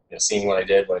you know, seeing what I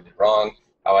did wrong,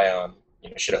 how I you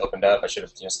know, should have opened up. I should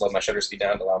have, you know, slowed my shutter speed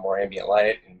down to allow more ambient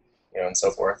light, and you know, and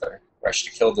so forth, or I should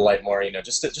have killed the light more. You know,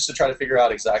 just to try to figure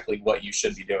out exactly what you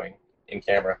should be doing in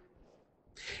camera.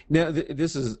 Now,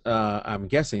 this is, I'm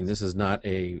guessing this is not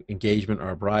a engagement or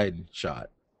a bride shot.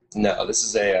 No, this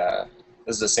is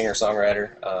a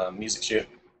singer-songwriter music shoot.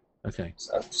 Okay.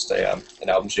 So just an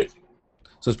album shoot.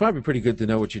 So it's probably pretty good to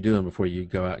know what you're doing before you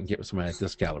go out and get with somebody at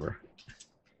this caliber.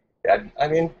 Yeah, I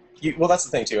mean, well, that's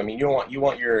the thing too. I mean, you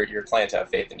want your client to have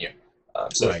faith in you.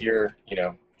 So right. If you're, you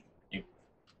know,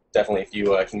 if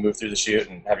you can move through the shoot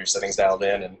and have your settings dialed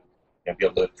in, and you know, be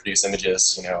able to produce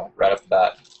images, you know, right off the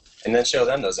bat, and then show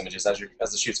them those images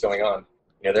as the shoot's going on.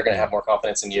 You know, they're going to have more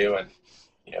confidence in you, and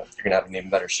you know, you're going to have an even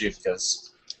better shoot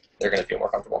because they're going to feel more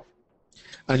comfortable.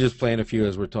 I'm just playing a few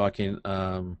as we're talking.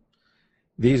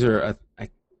 These are,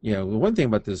 you know, the one thing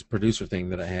about this producer thing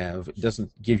that I have, it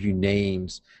doesn't give you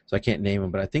names, so I can't name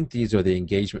them. But I think these are the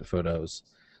engagement photos,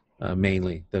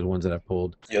 mainly the ones that I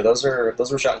pulled. Yeah, those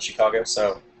were shot in Chicago,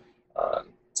 so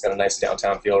it's got a nice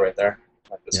downtown feel right there,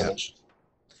 like this image.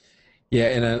 Yeah,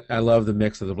 and I love the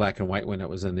mix of the black and white one that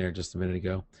was in there just a minute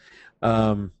ago.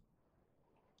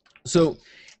 So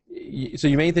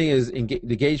your main thing is the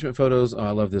engagement photos. Oh,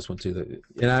 I love this one too.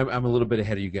 And I'm a little bit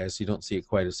ahead of you guys, so you don't see it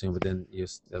quite as soon. But then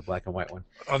the black and white one.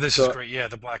 Oh, this is great. Yeah,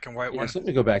 the black and white one. So let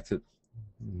me go back to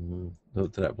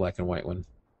that black and white one.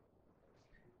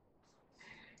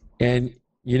 And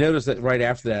you notice that right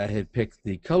after that, I had picked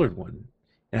the colored one,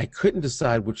 and I couldn't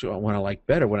decide which one I liked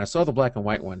better. When I saw the black and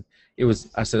white one,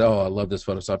 I said, "Oh, I love this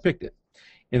photo," so I picked it.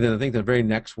 And then I think the very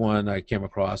next one I came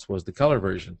across was the color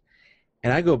version.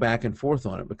 And I go back and forth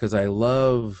on it because I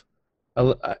like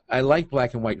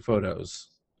black and white photos.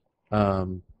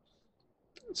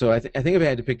 So I think if I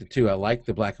had to pick the two, I like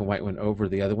the black and white one over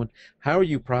the other one. How are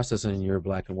you processing your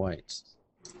black and whites?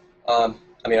 I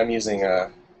mean, I'm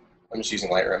just using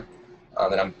Lightroom,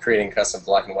 and I'm creating custom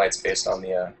black and whites based on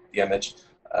the image.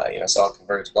 You know, so I'll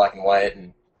convert it to black and white.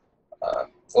 And a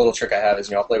little trick I have is,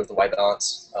 you know, I'll play with the white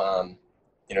balance,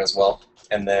 you know, as well.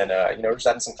 And then, you know, just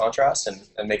adding some contrast and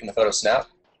making the photo snap.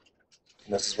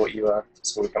 And this is what we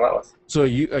come out with. So are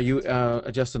you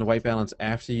adjusting the white balance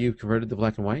after you've converted the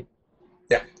black and white?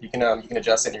 Yeah, you can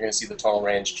adjust it, and you're going to see the tonal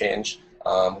range change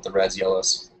with the reds,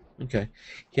 yellows. Okay.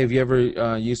 Have you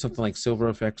ever used something like Silver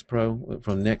Effects Pro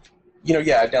from Nick? You know,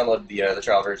 yeah, I've downloaded the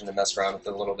trial version and messed around with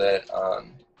it a little bit.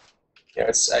 You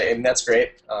know, and that's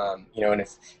great. You know, and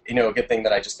if you know, a good thing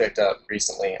that I just picked up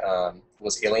recently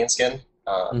was alien skin.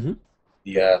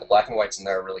 The black and whites in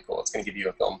there are really cool. It's going to give you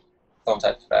a film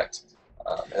type effect,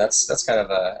 and that's kind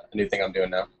of a new thing I'm doing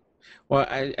now. Well,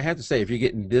 I have to say, if you're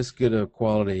getting this good of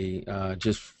quality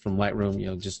just from Lightroom, you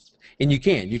know, and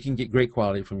you can get great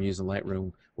quality from using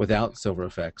Lightroom without Silver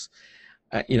Effects.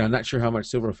 You know, I'm not sure how much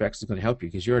Silver Effects is going to help you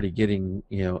because you're already getting,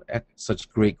 you know, such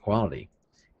great quality.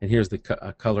 And here's the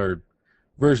colored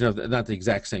version of not the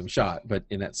exact same shot, but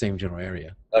in that same general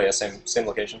area. Oh yeah, same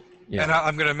location. Yeah. And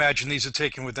I'm going to imagine these are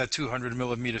taken with that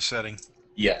 200mm setting.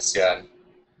 Yes, yeah,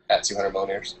 at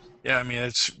 200mm. Yeah, I mean,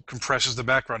 it compresses the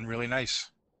background really nice.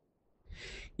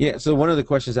 Yeah, so one of the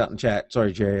questions out in chat,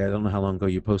 sorry, Jerry, I don't know how long ago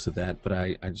you posted that, but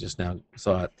I just now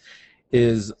saw it,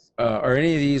 is are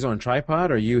any of these on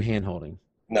tripod or are you hand-holding?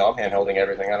 No, I'm hand-holding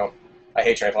everything. I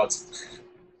hate tripods.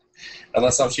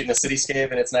 Unless I'm shooting a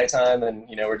cityscape and it's nighttime and,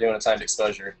 you know, we're doing a timed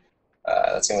exposure.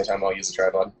 That's the only time I'll use a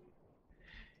tripod.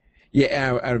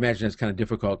 Yeah, I would imagine it's kind of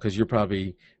difficult because you're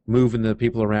probably moving the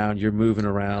people around, you're moving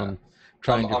around.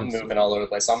 Yeah. I'm moving all over the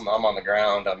place. I'm on the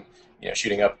ground. I'm, you know,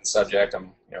 shooting up the subject.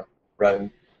 I'm, you know,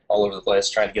 running all over the place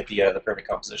trying to get the perfect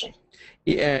composition.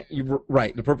 Yeah, you're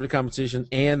right. The perfect composition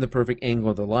and the perfect angle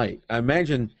of the light. I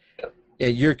imagine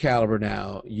at your caliber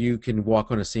now, you can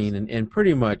walk on a scene and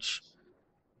pretty much,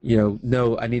 you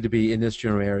know I need to be in this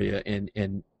general area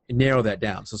and narrow that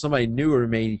down. So somebody newer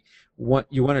may want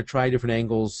to try different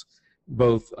angles,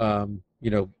 both you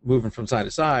know, moving from side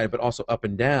to side, but also up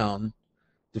and down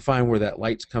to find where that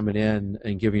light's coming in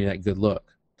and giving you that good look.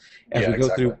 As we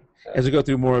go through. As we go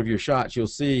through more of your shots, you'll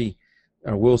see,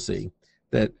 or we'll see,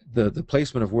 that the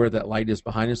placement of where that light is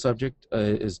behind the subject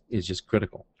is just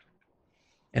critical.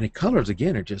 And the colors,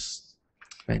 again, are just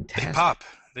fantastic. They pop.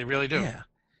 They really do. Yeah.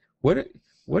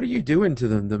 What are you doing to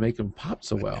them to make them pop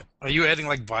so well? Are you adding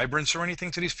like vibrance or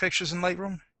anything to these pictures in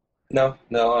Lightroom? No.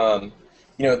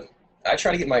 You know, I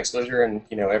try to get my exposure and,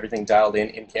 you know, everything dialed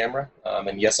in camera.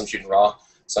 And yes, I'm shooting RAW.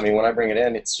 So I mean, when I bring it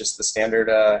in, it's just the standard,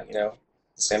 you know,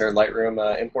 standard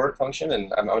Lightroom import function,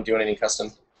 and I'm not doing any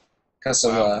custom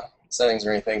settings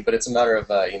or anything. But it's a matter of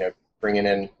you know, bringing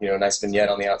in, you know, a nice vignette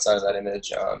on the outside of that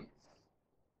image.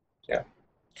 Yeah.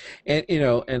 And you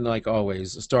know, and like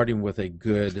always, starting with a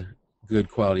good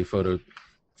quality photo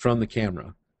from the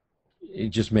camera, it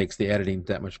just makes the editing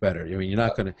that much better. I mean, you're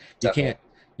not gonna,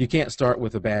 you can't start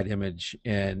with a bad image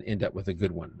and end up with a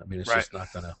good one. I mean, it's just not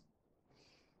gonna.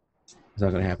 It's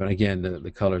not going to happen. Again,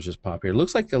 the colors just pop here. It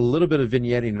looks like a little bit of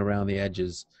vignetting around the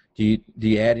edges. Do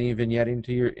you add any vignetting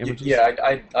to your images? Yeah,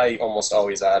 I almost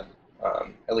always add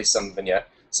at least some vignette.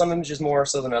 Some images more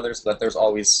so than others, but there's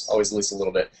always at least a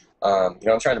little bit. You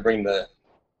know, I'm trying to bring the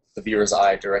viewer's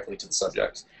eye directly to the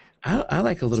subject. I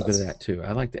like a little bit of that too.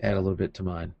 I like to add a little bit to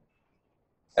mine.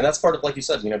 And that's part of, like you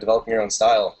said, you know, developing your own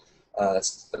style.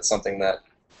 That's something that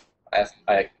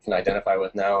I can identify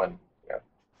with now, and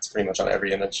It's pretty much on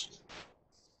every image.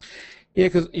 Yeah,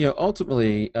 because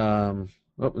ultimately, oh,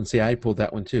 and see, I pulled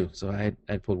that one too. So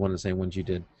I pulled one of the same ones you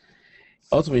did.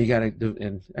 Ultimately, you got to do,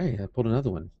 and hey, I pulled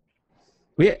another one.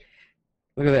 Look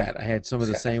at that. I had some of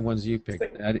the same ones you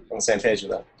picked. On the same page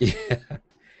with that. Yeah.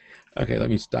 Okay, let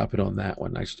me stop it on that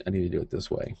one. I need to do it this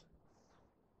way.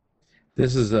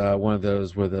 This is one of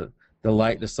those where the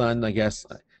light, the sun, I guess,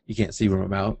 you can't see where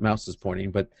my mouse is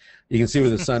pointing, but you can see where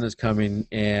the sun is coming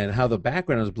and how the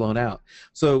background is blown out.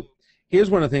 So here's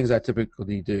one of the things I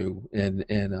typically do, and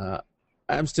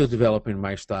I'm still developing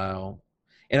my style.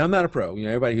 And I'm not a pro.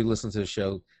 Everybody who listens to the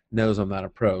show knows I'm not a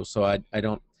pro, so I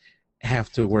don't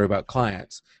have to worry about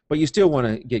clients. But you still want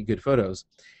to get good photos.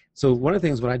 So one of the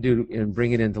things when I do and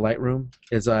bring it into Lightroom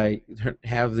is I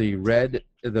have the red,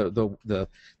 the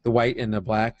white and the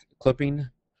black clipping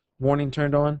warning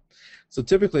turned on. So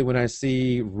typically when I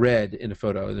see red in a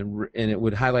photo and it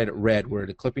would highlight it red where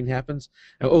the clipping happens,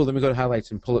 oh, let me go to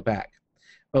highlights and pull it back.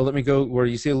 Oh, let me go where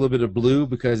you see a little bit of blue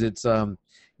because it's the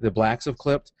blacks have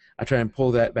clipped. I try and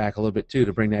pull that back a little bit too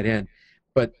to bring that in.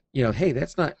 But hey,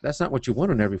 that's not what you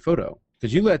want on every photo,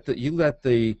 because you let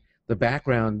the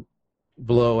background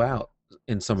blow out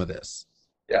in some of this.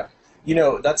 Yeah,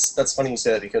 that's funny you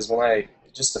said it, because when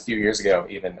just a few years ago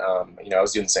even, I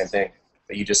was doing the same thing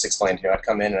that you just explained. I'd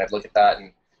come in and I'd look at that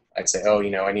and I'd say, oh,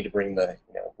 I need to bring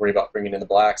worry about bringing in the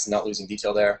blacks and not losing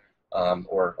detail there,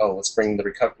 or oh, let's bring the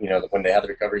recovery, when they had the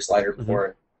recovery slider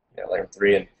before, Lightroom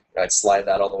 3, and I'd slide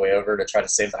that all the way over to try to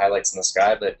save the highlights in the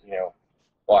sky, but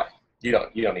why? You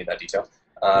don't need that detail.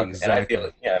 Exactly. And I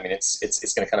feel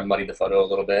it's going to kind of muddy the photo a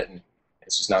little bit, and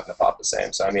it's just not going to pop the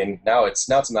same. So now it's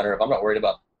a matter of, I'm not worried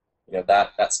about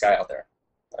that sky out there.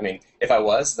 If I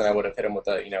was, then I would have hit him with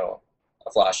a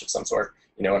flash of some sort,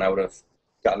 and I would have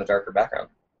gotten a darker background.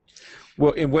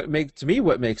 Well, and what makes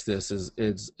this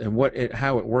is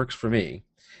how it works for me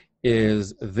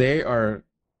is they are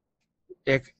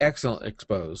excellent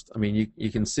exposed.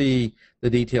 You can see the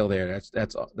detail there.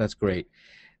 That's great.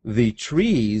 The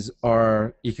trees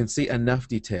you can see enough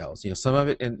details. Some of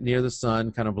it near the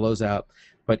sun kind of blows out,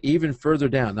 but even further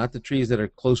down, not the trees that are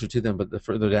closer to them, but the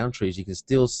further down trees, you can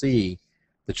still see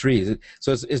the trees.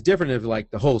 So it's different if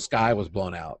like the whole sky was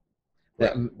blown out.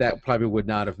 That probably would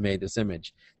not have made this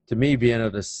image. To me, being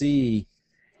able to see,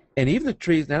 and even the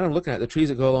trees, now I'm looking at the trees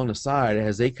that go along the side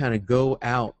as they kind of go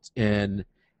out and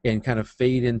kind of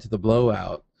fade into the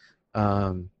blowout,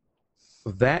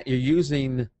 that you're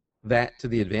using that to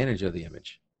the advantage of the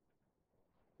image.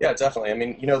 Yeah,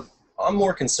 definitely. I'm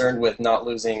more concerned with not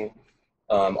losing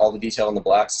all the detail in the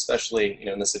blacks, especially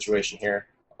in this situation here,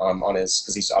 on his,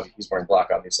 because he's wearing black,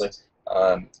 obviously.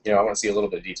 I want to see a little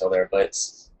bit of detail there, but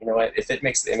you know what? If it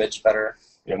makes the image better,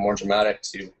 more dramatic,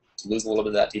 to lose a little bit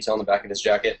of that detail in the back of his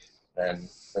jacket, then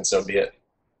so be it.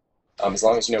 As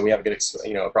long as we have a good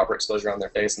a proper exposure on their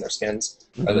face and their skins,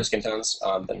 or their skin tones,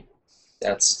 then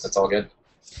that's all good.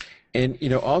 And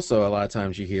also a lot of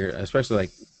times you hear, especially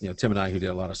like Tim and I who did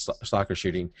a lot of soccer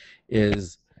shooting,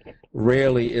 is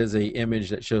rarely is a image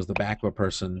that shows the back of a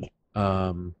person.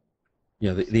 The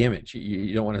image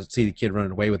you don't want to see the kid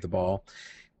running away with the ball,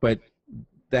 but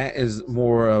that is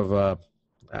more of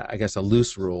I guess a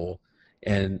loose rule,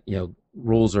 and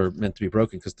rules are meant to be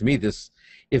broken, because to me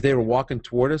if they were walking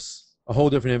toward us, a whole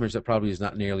different image that probably is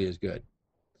not nearly as good.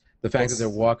 The fact that they're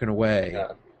walking away,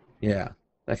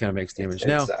 that kind of makes the image.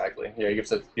 Exactly. You have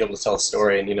to be able to tell a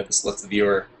story, and this lets the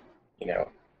viewer,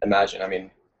 imagine.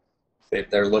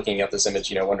 They're looking at this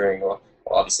image, wondering, well,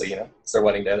 obviously, it's their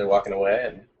wedding day, they're walking away,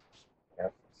 and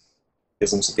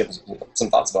gives them some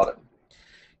thoughts about it.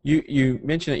 You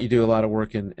mentioned that you do a lot of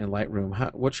work in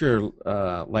Lightroom. What's your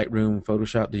Lightroom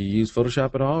Photoshop? Do you use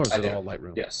Photoshop at all, or is it all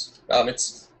Lightroom? Yes,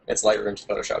 it's Lightroom to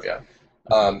Photoshop. Yeah,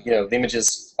 the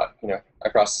images, I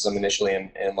process them initially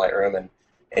in Lightroom, and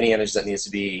any image that needs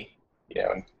to be,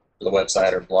 for the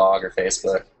website or blog or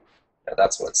Facebook,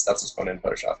 that's what's going in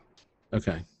Photoshop.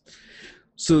 Okay,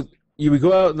 so you would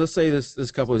go out. Let's say this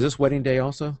couple, is this wedding day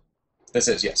also? This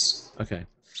is, yes. Okay.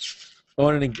 Oh,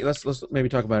 and let's maybe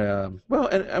talk about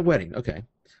a wedding. Okay,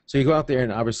 so you go out there,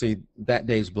 and obviously that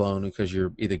day's blown because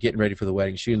you're either getting ready for the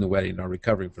wedding, shooting the wedding, or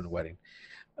recovering from the wedding.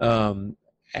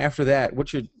 After that,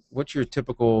 what's your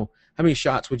typical? How many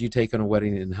shots would you take on a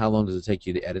wedding, and how long does it take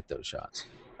you to edit those shots?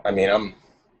 I'm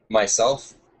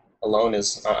myself alone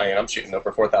I'm shooting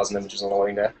over 4,000 images on a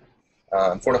wedding day,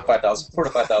 4,000 to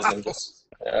 5,000 images.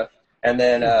 And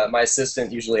then my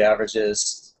assistant usually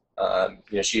averages.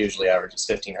 She usually averages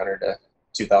 1,500 to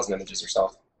 2,000 images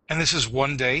herself. And this is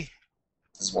one day?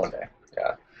 This is one day,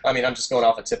 yeah. I'm just going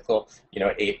off a typical,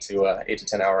 8 to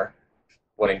 10 hour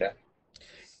wedding day.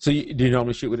 So do you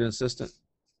normally shoot with an assistant?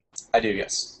 I do,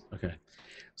 yes. Okay.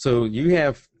 So you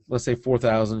have, let's say,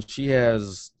 4,000. She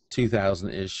has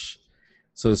 2,000-ish.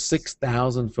 So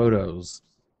 6,000 photos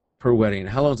per wedding.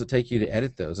 How long does it take you to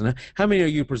edit those? And how many are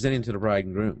you presenting to the bride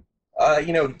and groom?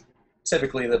 You know,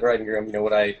 typically the bride and groom, you know,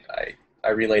 what I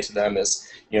relay to them is,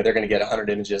 you know, they're going to get 100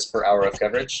 images per hour of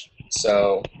coverage.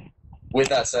 So with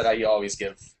that said, I always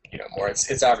give, you know, more.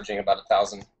 It's averaging about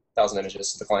 1,000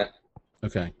 images to the client.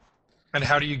 Okay. And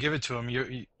how do you give it to them?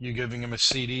 You giving them a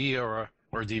CD or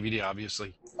a DVD,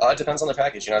 obviously. It depends on the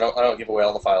package. You know, I don't give away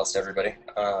all the files to everybody.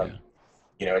 Yeah.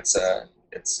 You know, it's an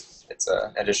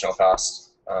additional cost.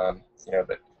 You know,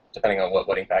 but depending on what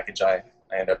wedding package I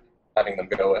end up having them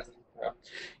go with. You know.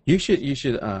 You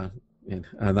should. And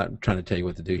I'm not trying to tell you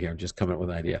what to do here. I'm just coming up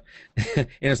with an idea, and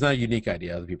it's not a unique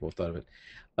idea. Other people have thought of it.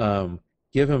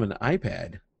 Give them an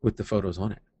iPad with the photos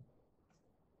on it.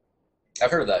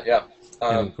 I've heard of that. Yeah.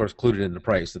 And of course, included in the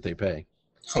price that they pay.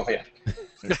 Oh yeah.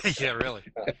 Yeah, really.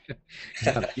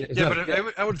 Yeah,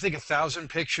 but I would think 1,000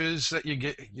 pictures that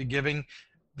you're giving,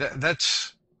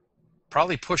 that's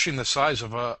probably pushing the size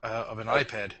of an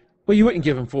iPad. Well, you wouldn't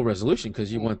give them full resolution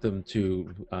because you want them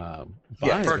to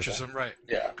purchase them, right?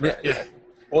 Yeah, right. Yeah.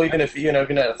 Well, even if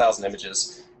even at 1,000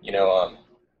 images, you know,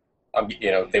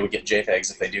 you know, they would get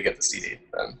JPEGs if they do get the CD.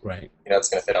 Then, right. You know, it's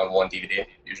going to fit on one DVD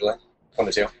usually, 1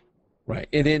 to 2. Right,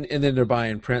 and then they're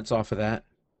buying prints off of that.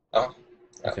 Oh.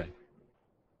 Yeah. Okay.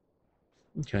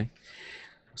 Okay.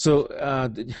 So,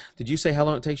 did you say how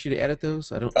long it takes you to edit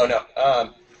those? I don't. Oh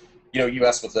no. You know, you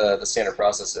asked what the standard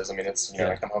process is. I mean, it's, you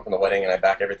know, I come home from the wedding and I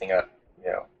back everything up,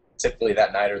 you know, typically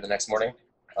that night or the next morning,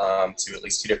 to at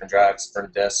least 2 different drives, burn a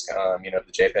disk, you know,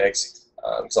 the JPEGs,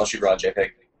 because I'll shoot raw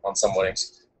JPEG on some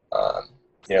weddings.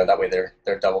 You know, that way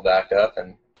they're double backed up,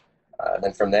 and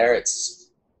then from there it's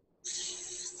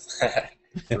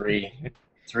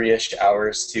 3-ish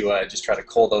hours to just try to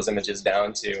cull those images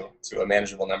down to a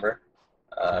manageable number,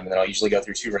 and then I'll usually go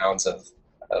through 2 rounds of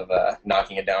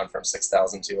knocking it down from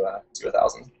 6,000 to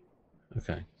 1,000.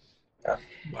 Okay. Yeah.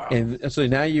 Wow. And so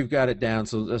now you've got it down.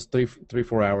 So that's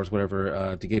 4 hours,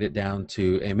 whatever, to get it down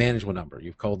to a manageable number.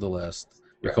 You've culled the list.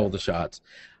 You've culled the shots.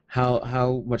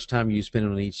 How much time are you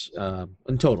spending on each,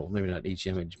 in total? Maybe not each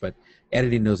image, but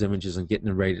editing those images and getting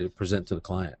them ready to present to the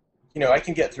client. You know, I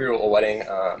can get through a wedding.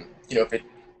 You know, if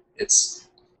it's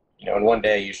you know, in one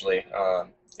day usually.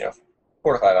 You know,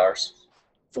 4 to 5 hours.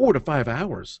 4 to 5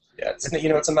 hours. Yeah, it's, you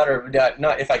know, it's a matter of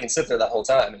not if I can sit there that whole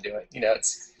time and do it. You know,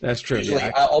 that's true. Usually,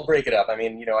 yeah. I'll break it up. I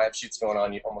mean, you know, I have shoots going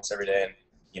on almost every day, and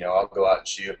you know, I'll go out and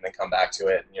shoot and then come back to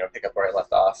it and, you know, pick up where I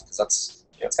left off, because that's,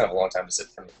 you know, it's kind of a long time to sit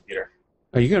in front of the computer.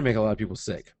 Oh, you're gonna make a lot of people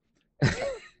sick.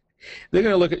 They're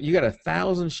gonna look at you. Got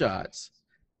 1,000 shots.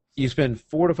 You spend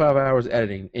 4 to 5 hours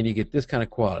editing, and you get this kind of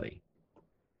quality.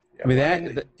 Yeah, I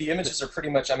mean, the images are pretty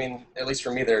much. I mean, at least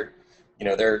for me, they're, you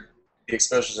know, the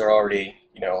exposures are already,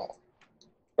 you know,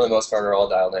 for the most part, are all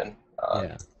dialed in.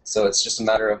 Yeah. So it's just a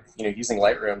matter of, you know, using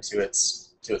Lightroom to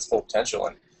its full potential,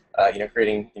 and you know,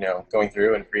 creating, you know, going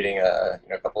through and creating you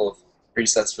know, a couple of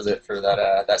presets for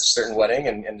that certain wedding,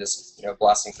 and just, you know,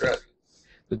 blasting through it.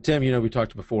 But Tim, you know, we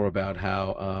talked before about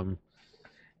how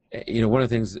you know, one of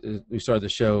the things we started the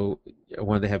show, I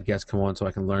wanted to have guests come on so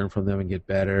I can learn from them and get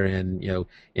better, and, you know,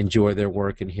 enjoy their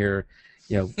work and hear,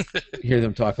 you know, hear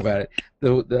them talk about it.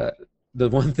 The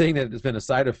one thing that has been a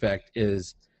side effect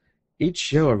is each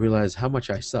show I realize how much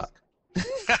I suck.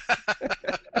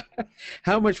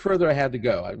 How much further I have to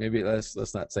go. Maybe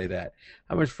let's not say that.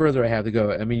 How much further I have to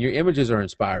go. I mean, your images are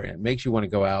inspiring. It makes you want to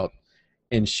go out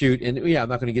and shoot. And yeah, I'm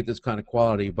not going to get this kind of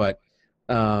quality, but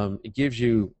it gives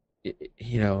you,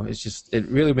 you know, it's just, it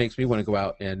really makes me want to go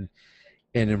out and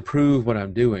improve what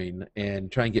I'm doing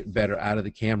and try and get better out of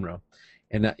the camera,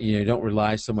 and you know, don't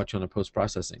rely so much on the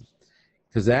post-processing,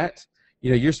 because that,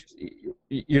 you know,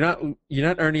 you're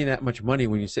not earning that much money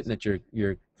when you're sitting at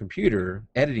your computer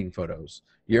editing photos.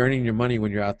 You're earning your money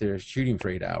when you're out there shooting for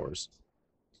 8 hours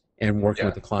and working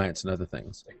with the clients and other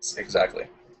things. Exactly.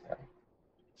 Yeah.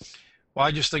 Well,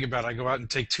 I just think about it. I go out and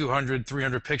take 200,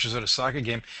 300 pictures at a soccer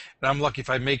game, and I'm lucky if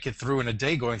I make it through in a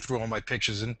day going through all my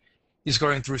pictures, and he's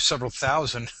going through several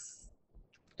thousand.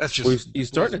 That's just... Well, you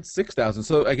starting at 6,000.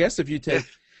 So I guess if you take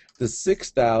the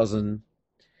 6,000,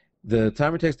 the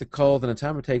time it takes to cull and the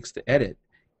time it takes to edit,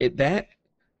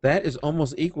 that is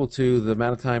almost equal to the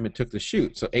amount of time it took to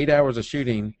shoot. So 8 hours of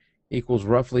shooting equals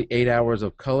roughly 8 hours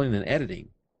of culling and editing.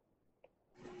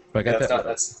 But I got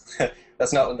that.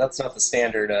 That's not the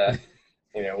standard.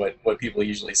 You know, what people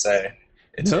usually say.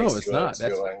 No, it's not.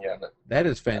 That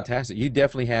is fantastic. You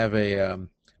definitely have a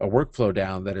workflow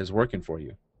down that is working for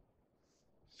you.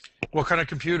 What kind of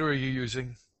computer are you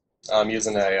using? I'm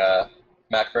using a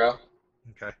Mac Pro.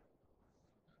 Okay.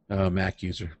 Mac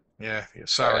user. Yeah,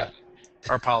 sorry.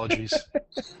 Our apologies.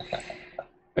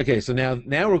 Okay, so now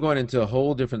we're going into a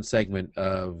whole different segment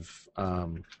of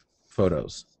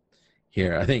photos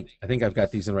here. I think I've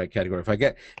got these in the right category. If I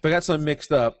got some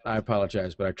mixed up, I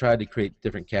apologize, but I tried to create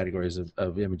different categories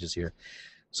of images here.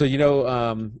 So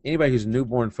anybody who's a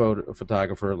newborn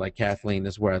photographer like Kathleen,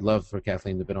 this is where I'd love for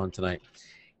Kathleen to have been on tonight,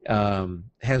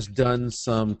 has done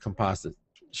some composite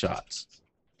shots.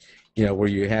 Where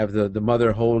you have the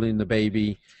mother holding the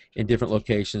baby in different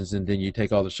locations, and then you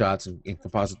take all the shots and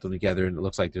composite them together, and it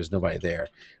looks like there's nobody there.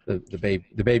 The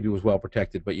baby was well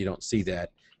protected, but you don't see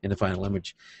that in the final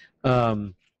image.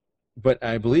 But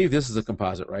I believe this is a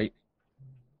composite, right?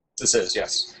 This is,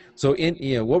 yes. So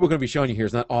what we're going to be showing you here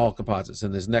is not all composites,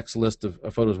 and this next list of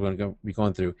photos we're going to be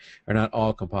going through are not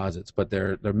all composites, but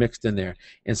they're mixed in there.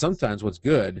 And sometimes what's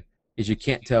good is you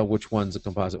can't tell which one's a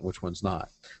composite, which one's not.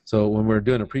 So when we're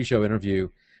doing a pre-show interview,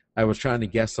 I was trying to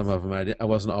guess some of them. I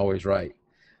wasn't always right.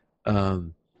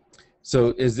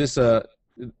 So is this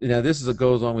this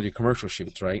goes along with your commercial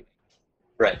shoots, right?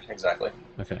 Right, exactly.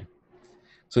 Okay.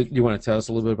 So you want to tell us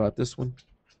a little bit about this one?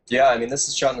 Yeah, I mean, this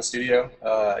is shot in the studio.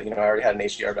 I already had an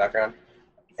HDR background,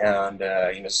 and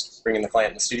just bringing the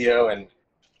client in the studio, and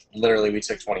literally we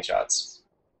took 20 shots,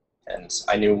 and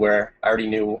I already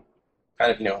knew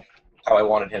kind of how I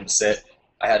wanted him to sit.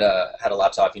 I had a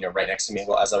laptop right next to me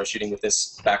as I was shooting with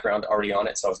this background already on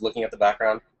it, so I was looking at the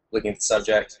background, looking at the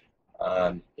subject,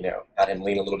 had him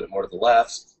lean a little bit more to the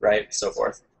left, right, so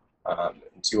forth,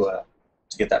 to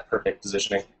get that perfect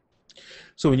positioning.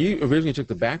 So when you originally took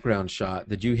the background shot,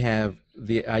 did you have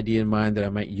the idea in mind that I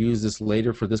might use this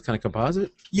later for this kind of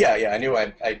composite? Yeah, I knew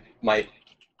I might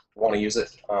want to use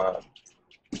it,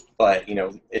 but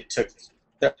it took.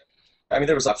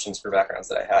 There was options for backgrounds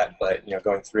that I had, but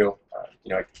going through,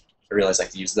 I realized I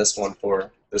could use this one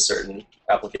for this certain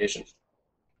application.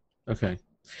 Okay.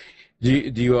 Do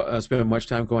you spend much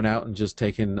time going out and just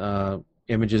taking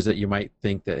images that you might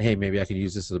think that, hey, maybe I could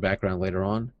use this as a background later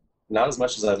on? Not as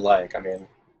much as I'd like.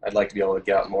 I'd like to be able to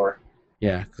get out more.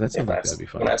 Yeah, because that sounds like that'd be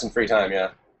fun. When I have some free time,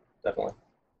 yeah, definitely.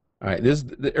 All right,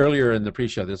 earlier in the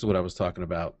pre-show, this is what I was talking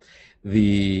about.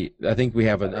 I think we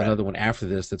have another one after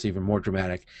this that's even more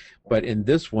dramatic, but in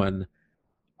this one,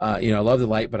 I love the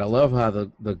light, but I love how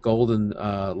the golden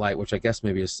light, which I guess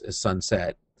maybe is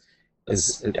sunset,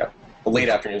 the late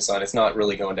afternoon sun. It's not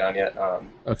really going down yet.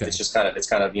 Okay. It's just kind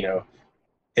of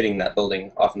hitting that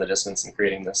building off in the distance and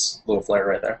creating this little flare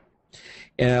right there.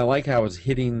 And I like how it's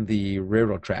hitting the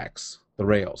railroad tracks, the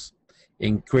rails,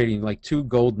 and creating like two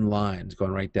golden lines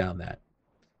going right down that.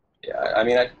 Yeah,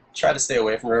 I try to stay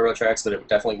away from railroad tracks, but it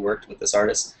definitely worked with this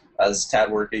artist. As Tad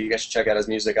Worka, you guys should check out his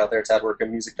music out there,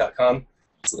 tadworkamusic.com.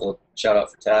 It's a little shout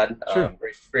out for Tad. Sure.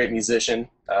 Great musician.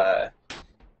 But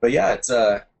yeah, it's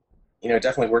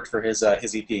definitely worked for his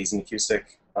EP. He's an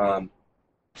acoustic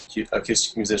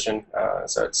musician.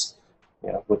 So it's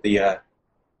with the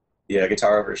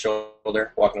guitar over his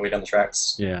shoulder, walking away down the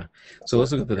tracks. Yeah. So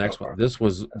let's look at the next one. This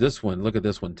one. Look at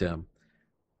this one, Tim.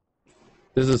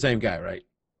 This is the same guy, right?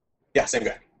 Yeah, same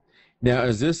guy. Now,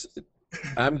 is this?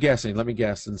 I'm guessing. Let me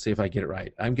guess and see if I get it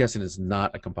right. I'm guessing it's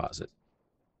not a composite.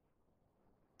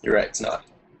 You're right. It's not.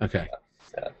 Okay.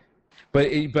 Yeah.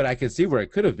 But I can see where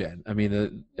it could have been.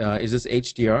 Is this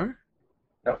HDR?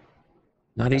 No.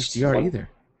 Not HDR either.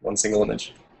 One single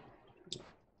image.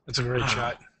 That's a great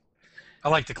shot. I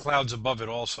like the clouds above it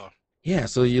also. Yeah.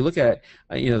 So you look at,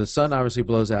 the sun obviously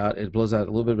blows out. It blows out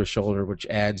a little bit of a shoulder, which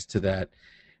adds to that.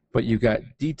 But you've got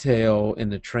detail in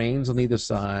the trains on either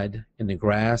side, in the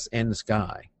grass, and the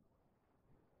sky.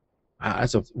 Now,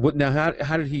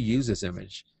 how did he use this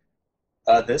image?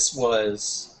 This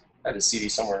was at his CD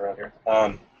somewhere around here.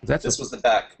 This was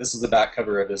the back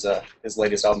cover of his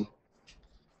latest album.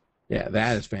 Yeah,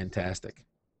 that is fantastic.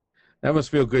 That must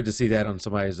feel good to see that on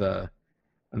somebody's on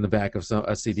the back of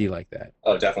a CD like that.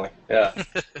 Oh, definitely. Yeah,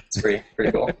 it's pretty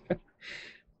cool.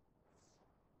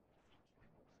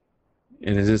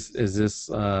 And is this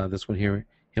this one here,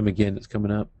 him again, that's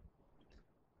coming up?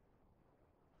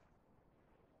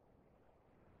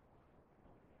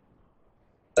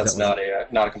 That's not a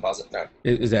composite, no.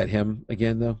 Is that him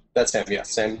again, though? That's him, yeah.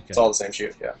 Same. Okay. It's all the same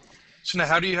shoot, yeah. So now,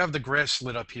 how do you have the grass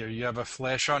lit up here? You have a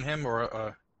flash on him, or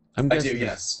a? I do,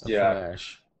 yes. Yeah.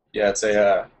 Flash. Yeah, it's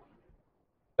a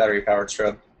battery-powered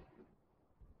strobe.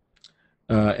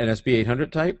 NSB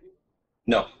 800 type?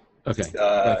 No. Okay.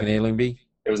 Like an Alien B?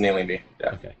 It was an Alien B,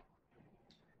 yeah. Okay.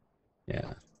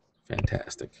 Yeah,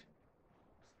 fantastic.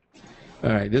 All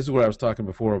right, this is what I was talking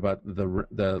before about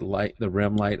the light, the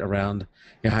rim light around,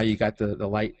 how you got the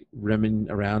light rimming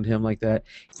around him like that.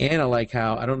 And I like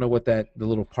how, I don't know what the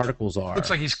little particles Looks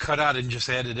are. like he's cut out and just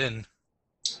added in.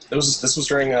 This was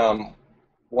during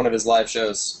one of his live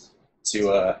shows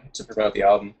to promote the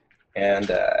album, and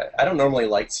I don't normally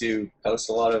like to post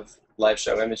a lot of live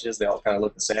show images. They all kind of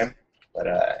look the same, but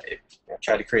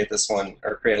tried to create this one,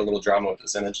 or create a little drama with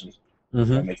this image,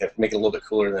 and make it a little bit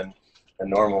cooler than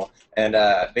normal. And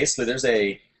basically, there's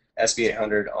a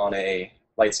SB800 on a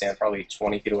light stand, probably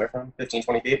 20 feet away from him, 15,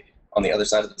 20 feet, on the other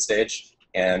side of the stage,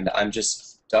 and I'm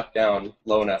just ducked down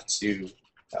low enough to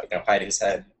hide his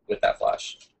head with that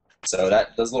flash. So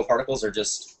those little particles are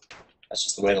that's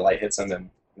just the way the light hits them and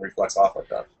reflects off like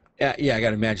that. Yeah, I got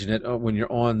to imagine it when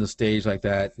you're on the stage like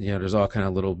that. There's all kind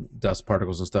of little dust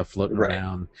particles and stuff floating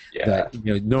around that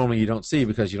normally you don't see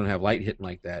because you don't have light hitting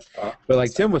like that. But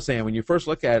like Tim was saying, when you first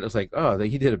look at it, it's like, oh,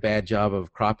 he did a bad job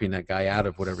of cropping that guy out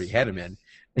of whatever he had him in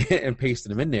and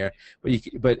pasting him in there.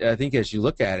 But I think as you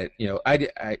look at it,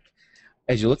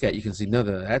 as you look at it, you can see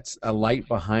that's a light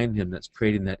behind him that's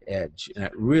creating that edge, and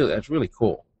that's really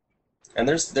cool. And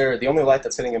the only light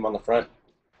that's hitting him on the front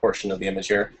portion of the image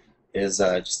here is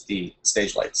just the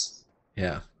stage lights.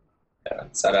 Yeah.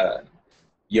 It's at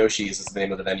Yoshi's is the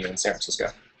name of the venue in San Francisco.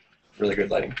 Really good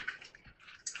lighting.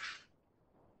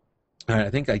 All right, I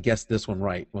think I guessed this one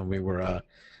right when we were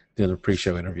doing a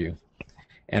pre-show interview,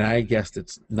 and I guessed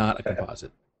it's not a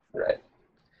composite. Right.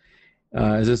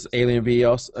 Is this Alien B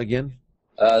also again?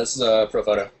 This is a Pro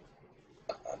Photo.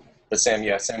 The same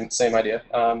idea.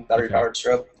 Battery powered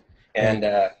strobe. And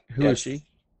who is she?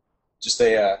 Just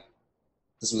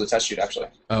this was a test shoot, actually.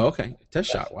 Oh, okay.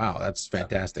 Test shot. Wow, that's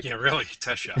fantastic. Yeah, really,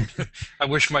 test shot. I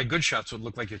wish my good shots would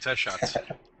look like your test shots.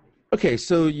 Okay,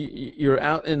 so you're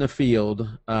out in the field.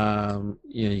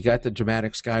 You got the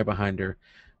dramatic sky behind her.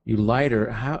 You light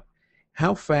her.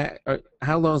 How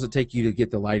long does it take you to get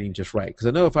the lighting just right? Because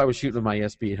I know if I was shooting with my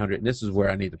SB800, and this is where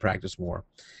I need to practice more,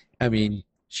 I mean,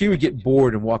 she would get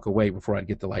bored and walk away before I'd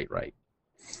get the light right.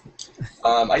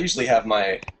 I usually have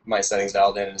my settings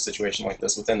dialed in a situation like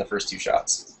this within the first 2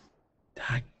 shots.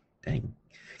 Dang.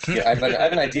 Yeah, I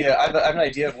have an idea. I have an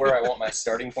idea of where I want my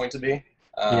starting point to be.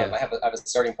 I have a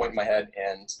starting point in my head,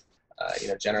 and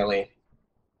generally,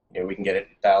 we can get it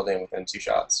dialed in within 2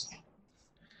 shots.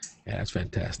 Yeah, that's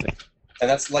fantastic. And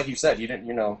that's like you said.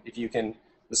 If you can,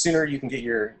 the sooner you can get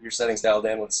your settings dialed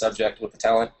in with the subject, with the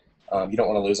talent, you don't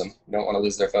want to lose them. You don't want to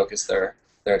lose their focus, their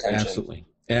attention. Absolutely.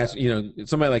 And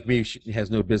somebody like me has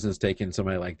no business taking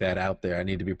somebody like that out there. I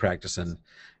need to be practicing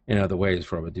in other ways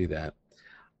for able to do that.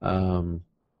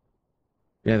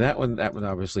 That one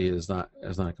obviously is not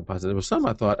a composite. There was some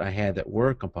I thought I had that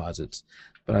were composites,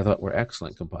 but I thought were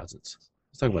excellent composites.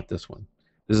 Let's talk about this one.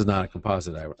 This is not a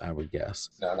composite, I would guess.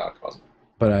 No, not a composite.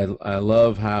 But I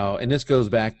love how, and this goes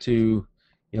back to,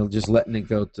 just letting it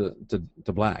go to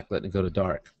black, letting it go to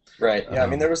dark. Right. Yeah. I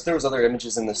mean, there was other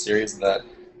images in this series that,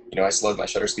 I slowed my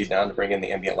shutter speed down to bring in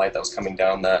the ambient light that was coming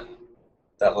down that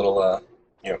little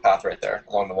path right there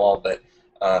along the wall. But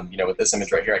with this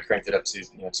image right here, I cranked it up to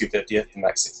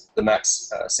 250th, the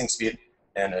max sync speed,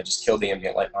 and just killed the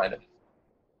ambient light behind it.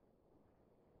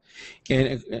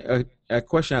 And a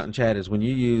question out in chat is, when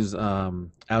you use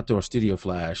outdoor studio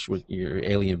flash with your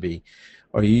Alien B,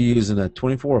 are you using a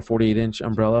 24 or 48-inch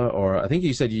umbrella, or I think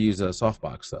you said you use a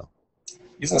softbox though?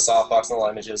 Using a softbox in all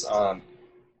images.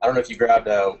 I don't know if you grabbed.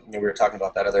 We were talking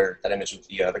about that image with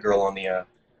the girl on the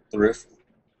roof,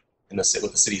 with the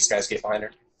city skyscape behind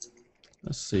her.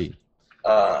 Let's see.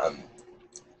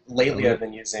 Lately, I've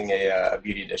been using a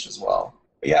beauty dish as well.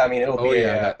 But yeah, I mean, it'll be.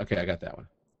 I got that one.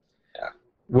 Yeah.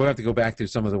 We'll have to go back through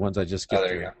some of the ones I just skipped. Oh,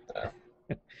 there you go.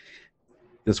 Yeah.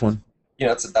 This one.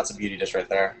 That's a beauty dish right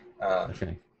there.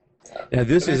 Okay. Yeah,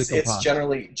 this is a composite.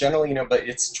 It's generally, but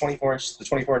it's 24-inch, the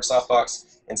 24-inch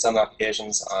softbox in some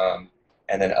applications,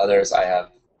 and then others I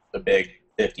have the big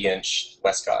 50-inch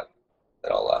Westcott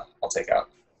that I'll take out.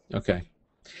 Okay.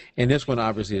 And this one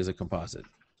obviously is a composite.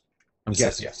 I'm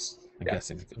guessing. Yes. I'm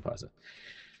guessing it's a composite.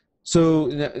 So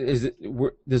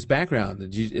this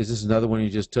background? Is this another one you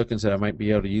just took and said I might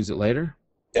be able to use it later?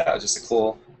 Yeah, just a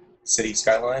cool city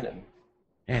skyline,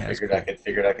 and figured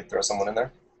I could throw someone in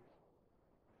there.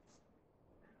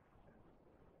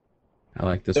 I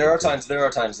like this. There are times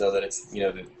though that it's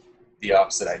the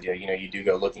opposite idea. You do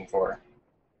go looking for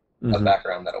a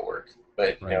background that'll work,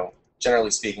 but generally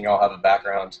speaking, I'll have a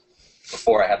background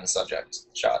before I have the subject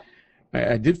shot.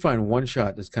 I did find one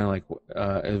shot that's kind of like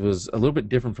it was a little bit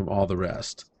different from all the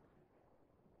rest.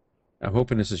 I'm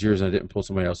hoping this is yours and I didn't pull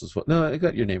somebody else's foot. No, I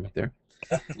got your name up there.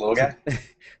 Little guy.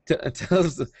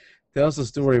 Tell us the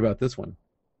story about this one.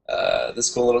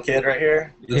 this cool little kid right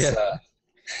here. This,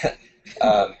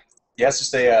 yeah, it's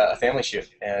just a family shoot,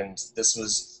 and this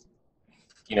was,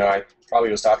 I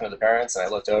probably was talking to the parents, and I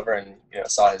looked over and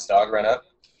saw his dog run up,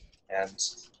 and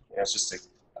it's just a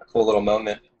cool little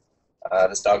moment.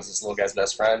 This dog's this little guy's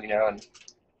best friend, and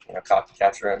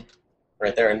capture him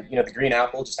right there, and the green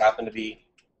apple just happened to be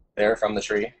there from the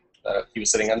tree that he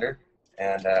was sitting under,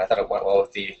 and I thought it went well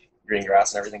with the green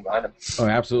grass and everything behind him. Oh,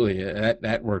 absolutely,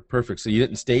 that worked perfect. So you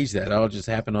didn't stage that; it all just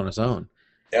happened on its own.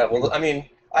 Yeah, well, I mean,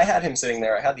 I had him sitting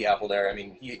there. I had the apple there. I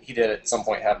mean, he did at some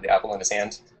point have the apple in his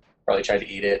hand. Probably tried to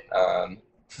eat it.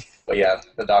 But yeah,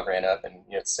 the dog ran up and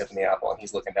sniffing the apple, and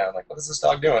he's looking down like, what is this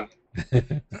dog doing?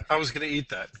 I was going to eat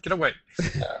that. Get away.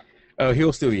 Yeah. Oh,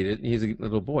 he'll still eat it. He's a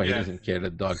little boy. Yeah. He doesn't care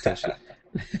that the dog touch it.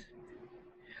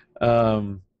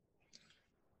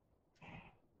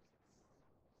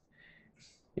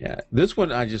 Yeah, this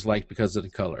one I just like because of the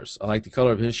colors. I like the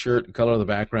color of his shirt, the color of the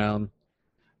background.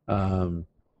 Yeah,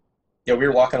 we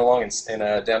were walking along in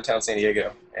downtown San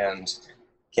Diego and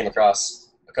came across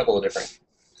a couple of different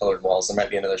colored walls. There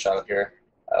might be another shot up here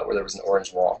where there was an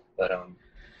orange wall, but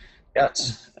yeah,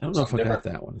 I don't know if I got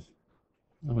that one.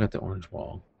 I got the orange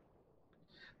wall.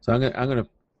 So I'm gonna.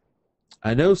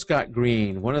 I know Scott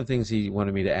Green. One of the things he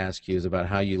wanted me to ask you is about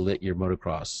how you lit your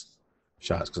motocross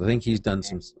shots, because I think he's done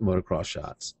some motocross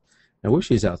shots. I wish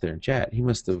he's out there in chat. He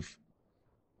must be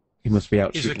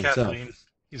out He's shooting with himself. Kathleen.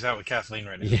 He's out with Kathleen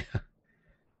right now. Yeah.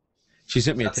 She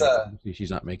sent me a text.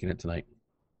 She's not making it tonight.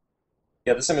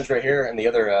 Yeah, this image right here and the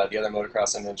other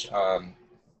motocross image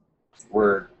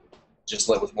were just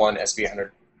lit with one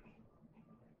SB800.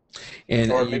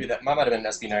 And or maybe that might have been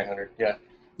an SB900. Yeah,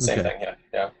 same thing.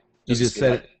 Yeah. You just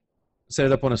set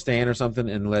it up on a stand or something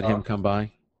and let him come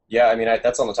by. Yeah, I mean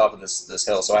that's on the top of this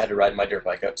hill, so I had to ride my dirt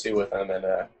bike up too with him, and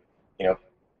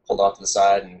pulled off to the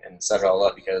side and set it all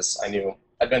up because I knew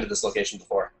I'd been to this location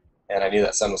before, and I knew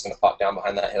that sun was going to pop down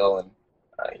behind that hill, and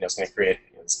it's going to create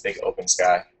this big open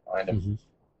sky behind him. Mm-hmm.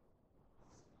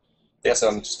 Yeah, so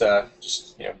I'm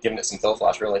just giving it some fill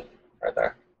flash really right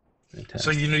there. Fantastic.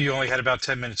 So you knew you only had about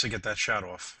 10 minutes to get that shot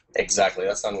off. Exactly,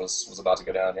 that sun was about to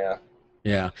go down. Yeah.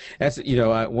 Yeah, that's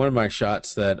one of my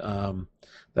shots that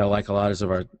I like a lot is of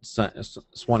our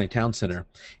Swanee Town Center,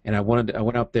 and I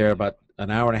went up there about an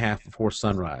hour and a half before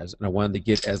sunrise, and I wanted to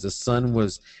get as the sun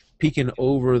was peeking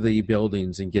over the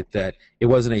buildings and get that. It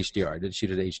wasn't HDR. I didn't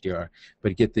shoot at HDR,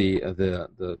 but get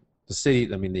the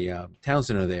city. I mean the town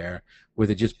center there with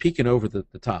it just peeking over the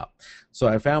top. So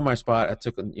I found my spot. I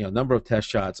took a number of test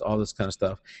shots, all this kind of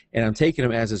stuff, and I'm taking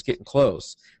them as it's getting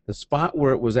close. The spot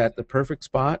where it was at the perfect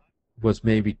spot was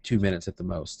maybe 2 minutes at the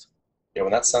most. Yeah,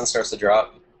 when that sun starts to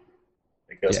drop,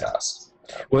 it goes fast.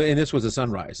 Well, and this was a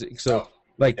sunrise, so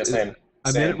same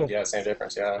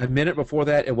difference. Yeah, a minute before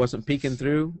that, it wasn't peeking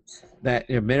through. That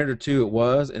a minute or two, it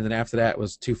was, and then after that, it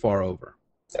was too far over.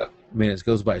 Yeah. I mean, it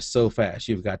goes by so fast.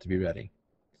 You've got to be ready.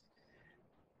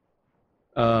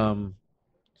 So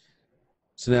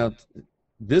now,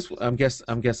 this I'm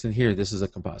guessing here. This is a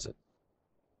composite.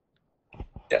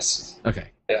 Yes.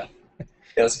 Okay. Yeah.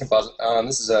 Yeah, it's a composite.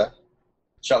 This is a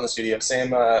shot in the studio.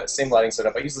 Same lighting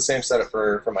setup. I use the same setup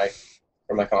for my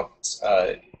comps.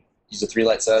 Use a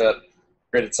 3-light setup.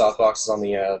 Gridded softboxes on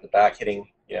the back, hitting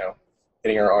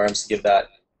our arms to give that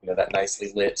that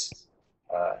nicely lit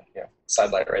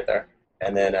side light right there.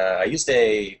 And then I used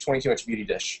a 22-inch beauty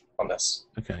dish on this.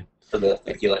 Okay. For the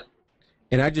key light.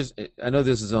 And I know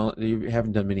this is all, you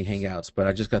haven't done many hangouts, but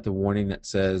I just got the warning that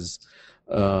says,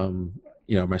 am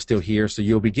I still here? So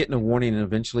you'll be getting a warning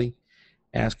eventually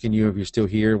asking you if you're still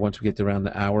here once we get to around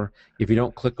the hour. If you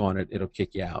don't click on it, it'll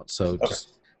kick you out. So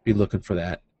just be looking for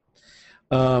that.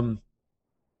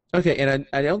 Okay, and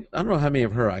I don't know how many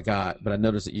of her I got, but I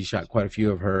noticed that you shot quite a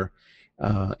few of her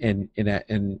and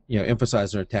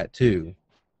emphasizing her tattoo.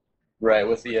 Right,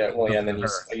 with the and then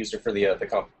I used her for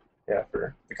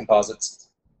for the composites.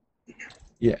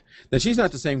 Yeah. Now she's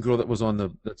not the same girl that's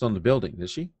on the building,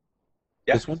 is she?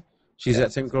 Yeah. This one? She's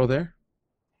that same girl there?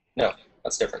 No,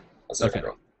 that's different. That's a different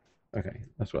girl. Okay,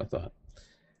 that's what I thought.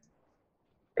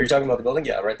 Are you talking about the building?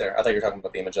 Yeah, right there. I thought you were talking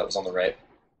about the image that was on the right.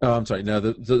 Oh, I'm sorry. No,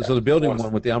 so the building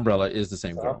one with the umbrella is the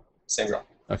same girl. Same girl.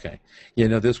 Okay. Yeah,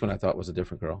 no, this one I thought was a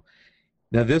different girl.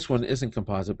 Now this one isn't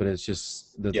composite, but it's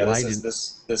just the lighting.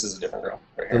 This is a different girl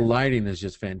right here. The lighting is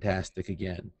just fantastic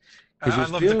again. I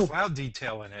love the cloud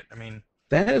detail in it. I mean,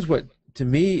 that is what to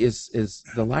me is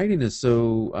the lighting is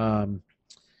so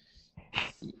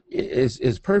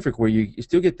is perfect where you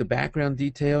still get the background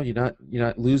detail. You're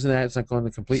not losing that. It's not going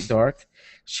to complete dark.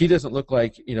 She doesn't look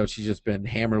like she's just been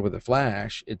hammered with a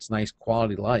flash. It's nice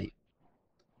quality light.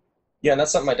 Yeah, and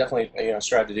that's something I definitely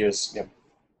strive to do is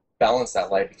balance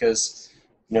that light, because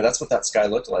that's what that sky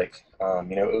looked like.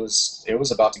 It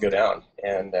was about to go down,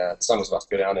 and the sun was about to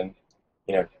go down, and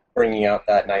bringing out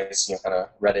that nice kind of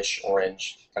reddish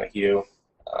orange kind of hue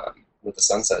with the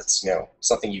sunsets.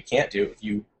 Something you can't do if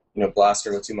you blast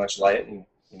her with too much light, and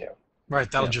Right,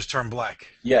 that'll just turn black.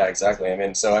 Yeah, exactly.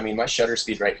 My shutter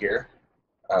speed right here.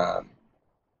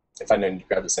 If I didn't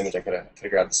grab this image, I could have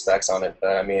grabbed the specs on it.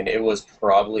 But it was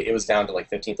down to like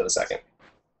 15th of a second,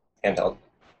 handheld.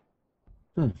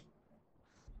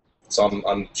 So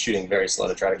I'm shooting very slow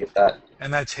to try to get that.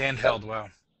 And that's handheld. Wow.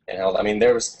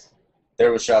 Handheld.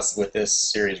 There was shots with this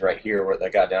series right here where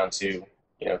that got down to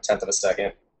 10th of a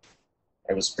second.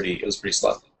 It was pretty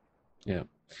slow. Yeah.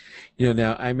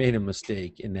 Now I made a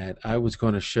mistake in that I was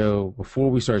going to show, before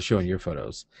we started showing your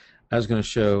photos, I was going to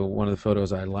show one of the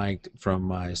photos I liked from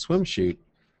my swim shoot,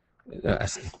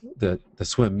 the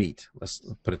swim meet. Let's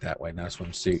put it that way, not a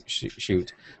swim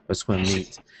shoot, but swim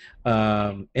meet.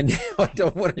 And now I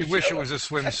don't want to. You wish it was a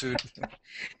swimsuit.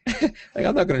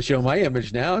 I'm not going to show my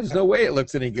image now. There's no way it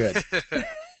looks any good.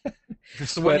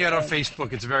 It's the one you had on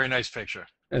Facebook. It's a very nice picture.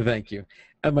 Thank you.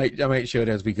 I might show it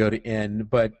as we go to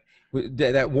end, but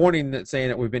that warning that's saying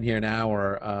that we've been here an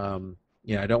hour,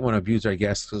 I don't want to abuse our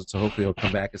guests, so hopefully he'll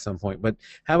come back at some point. But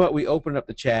how about we open up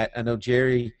the chat? I know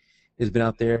Jerry has been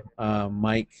out there.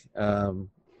 Mike,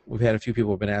 we've had a few people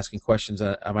who have been asking questions.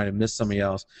 I might have missed somebody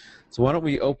else. So why don't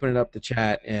we open it up the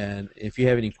chat, and if you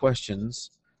have any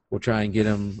questions, we'll try and get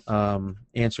them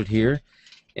answered here,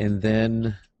 and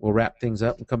then we'll wrap things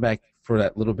up and come back for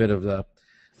that little bit of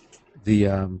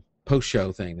the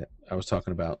post-show thing that I was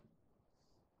talking about.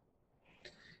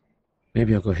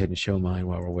 Maybe I'll go ahead and show mine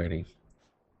while we're waiting.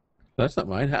 No, that's not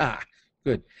mine.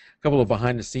 Good. A couple of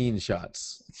behind-the-scenes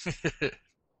shots.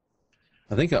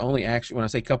 I think I only actually, when I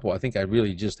say couple, I think I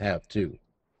really just have two.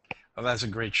 Oh, that's a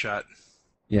great shot.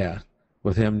 Yeah,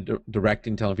 with him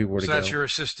directing, telling people where to go. So that's your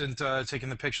assistant taking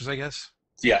the pictures, I guess?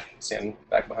 Yeah, standing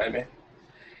back behind me.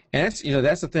 And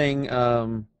that's the thing.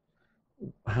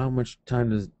 How much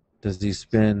time does he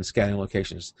spend scouting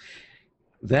locations?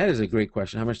 That is a great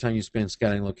question. How much time you spend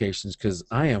scouting locations? Because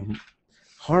I am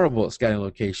horrible at scouting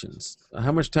locations.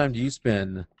 How much time do you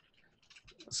spend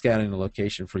scouting the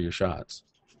location for your shots?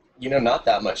 Not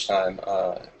that much time.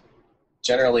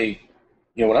 Generally,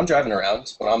 when I'm driving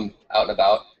around, when I'm out and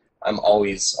about, I'm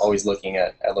always looking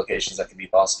at locations that could be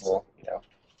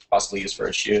possibly used for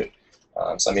a shoot.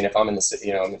 If I'm in the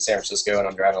city, I'm in San Francisco and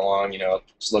I'm driving along,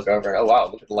 just look over and, oh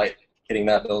wow, look at the light hitting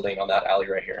that building on that alley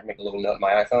right here. Make a little note in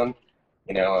my iPhone.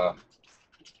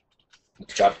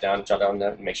 Jot down a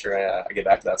note and make sure I get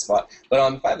back to that spot.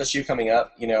 But if I have a shoot coming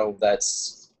up,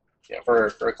 that's for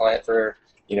a client, for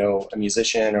a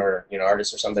musician or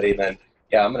artist or somebody, then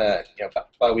yeah, I'm gonna about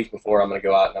a week before I'm gonna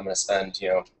go out and I'm gonna spend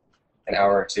an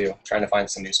hour or two trying to find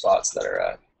some new spots that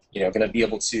are gonna be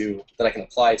able to, that I can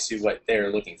apply to what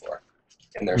they're looking for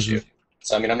in their shoot.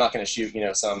 So I'm not gonna shoot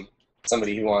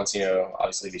somebody who wants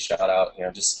obviously to be shot out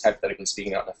just hypothetically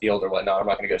speaking out in the field or whatnot. I'm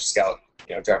not gonna go scout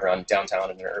drive around downtown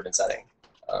in an urban setting.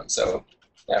 So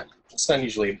yeah, I spend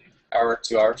usually hour,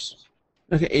 2 hours.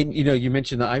 Okay, and you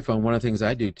mentioned the iPhone. One of the things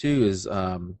I do too is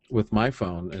with my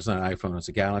phone. It's not an iPhone. It's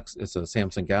a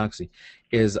Samsung Galaxy.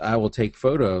 Is I will take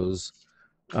photos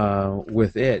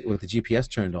with the GPS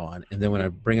turned on, and then when I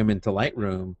bring them into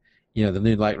Lightroom, the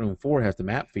new Lightroom 4 has the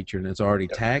map feature, and it's already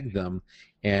tagged them,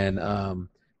 and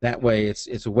that way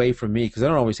it's a way for me, because I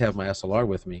don't always have my SLR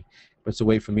with me, but it's a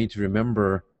way for me to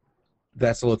remember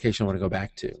that's the location I want to go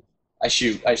back to. I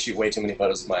shoot way too many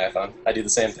photos with my iPhone. I do the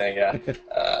same thing. Yeah.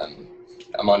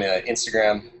 I'm on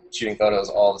Instagram shooting photos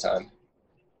all the time.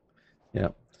 Yeah.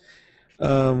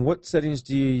 What settings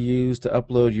do you use to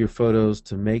upload your photos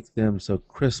to make them so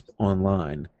crisp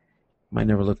online? Might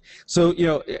never look. So,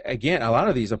 again, a lot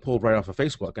of these are pulled right off of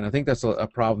Facebook, and I think that's a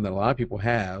problem that a lot of people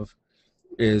have,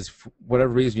 is for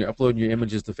whatever reason you're uploading your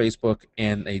images to Facebook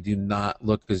and they do not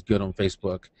look as good on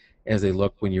Facebook as they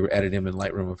look when you edit them in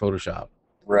Lightroom or Photoshop.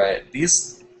 Right.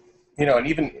 These, and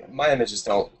even my images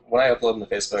don't, when I upload them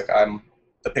to Facebook,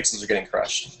 the pixels are getting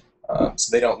crushed.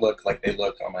 So they don't look like they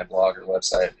look on my blog or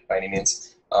website by any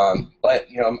means. But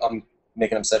I'm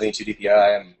making them 72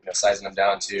 dpi. I'm sizing them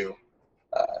down to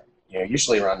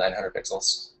usually around 900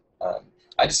 pixels.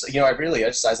 I just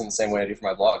size them the same way I do for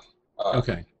my blog.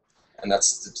 Okay. And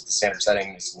that's the standard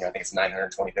setting. I think it's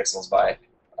 920 pixels by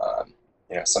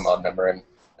some odd number and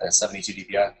 72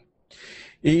 dpi.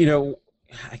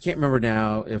 I can't remember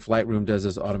now if Lightroom does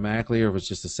this automatically or if it's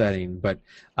just a setting, but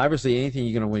obviously anything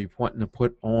you're going to be wanting to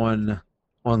put online,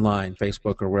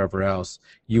 Facebook or wherever else,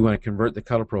 you want to convert the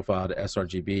color profile to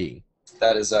sRGB.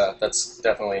 That's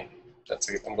definitely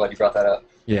I'm glad you brought that up.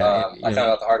 Yeah, I found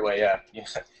out the hard way. Yeah,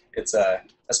 it's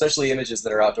especially images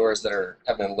that are outdoors that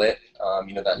have been lit.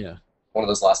 That one of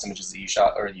those last images that you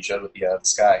shot or you showed with the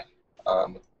sky,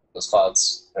 with those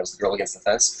clouds. That was the girl against the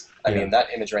fence. I mean, that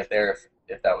image right there.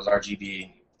 If that was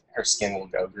RGB, her skin will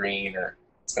go green, or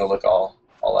it's going to look all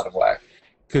out of whack.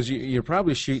 Because you're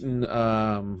probably shooting.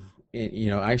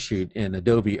 I shoot in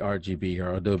Adobe RGB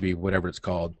or Adobe whatever it's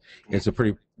called. It's a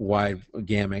pretty wide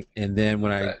gamut. And then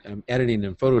when I'm editing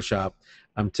in Photoshop,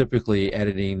 I'm typically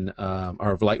editing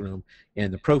or Lightroom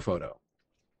in the Pro Photo.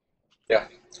 Yeah,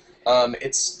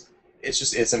 it's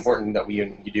important that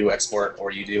you do export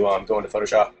or you do go into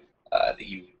Photoshop, that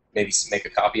you maybe make a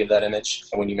copy of that image,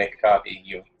 and when you make a copy,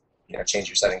 you change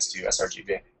your settings to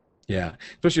sRGB. Yeah,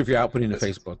 especially if you're outputting to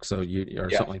Facebook, so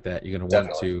something like that, you're going to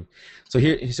want to. So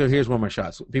here's one of my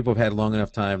shots. People have had long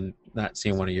enough time not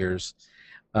seeing one of yours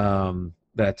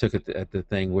that I took at the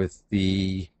thing with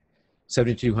the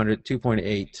 7200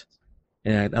 2.8,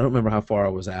 and I don't remember how far I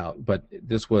was out, but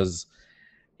this was.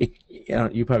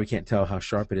 You probably can't tell how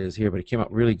sharp it is here, but it came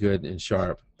out really good and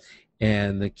sharp.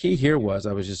 And the key here was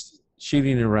I was just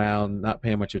shooting around, not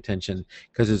paying much attention,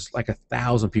 because there's like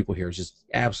 1,000 people here. It's just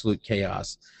absolute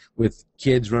chaos with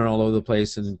kids running all over the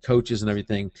place and coaches and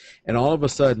everything. And all of a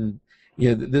sudden,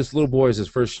 this little boy is his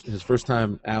first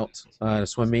time out at a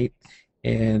swim meet,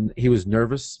 and he was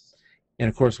nervous. And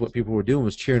of course, what people were doing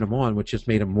was cheering him on, which just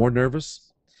made him more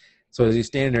nervous. So as he's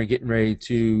standing there getting ready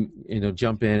to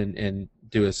jump in and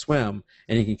do a swim,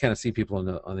 and you can kind of see people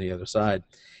on the other side.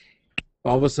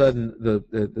 All of a sudden,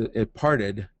 it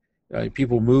parted.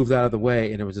 People moved out of the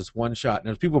way, and there was this one shot. And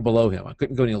there was people below him. I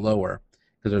couldn't go any lower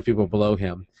because there were people below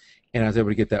him, and I was able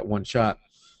to get that one shot.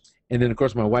 And then, of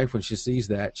course, my wife, when she sees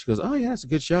that, she goes, "Oh yeah, that's a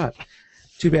good shot.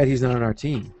 Too bad he's not on our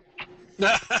team."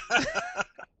 I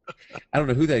don't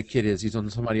know who that kid is. He's on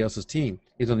somebody else's team.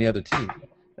 He's on the other team.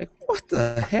 Like, what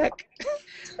the heck?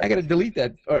 I got to delete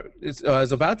that. I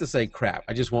was about to say crap.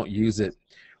 I just won't use it.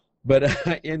 But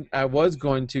I was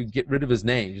going to get rid of his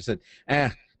name. He said,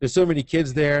 there's so many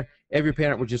kids there. Every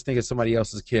parent would just think it's somebody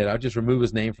else's kid. I'll just remove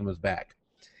his name from his back.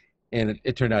 And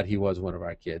it turned out he was one of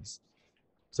our kids.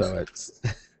 So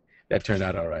that turned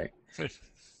out all right.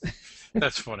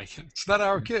 That's funny. It's not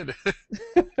our kid.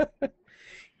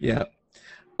 Yeah.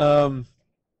 Now,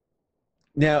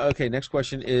 okay, next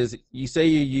question is, you say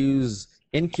you use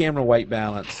in-camera white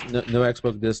balance, no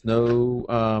expo disc,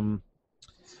 no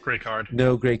gray card.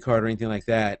 No gray card or anything like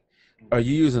that. Are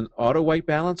you using auto white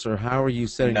balance, or how are you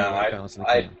setting your white balance in the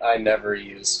camera? I never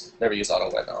use auto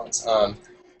white balance.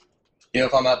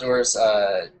 If I'm outdoors,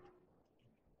 I'm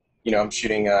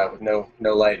shooting with no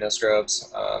light, no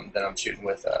strobes. Then I'm shooting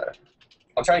with.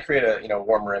 I'm trying to create a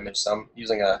warmer image, so I'm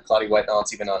using a cloudy white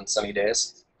balance even on sunny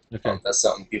days. Okay. That's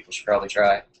something people should probably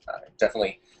try.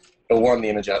 Definitely, it'll warm the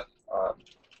image up.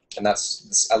 And I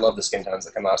love the skin tones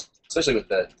that come out, especially with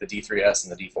the D3S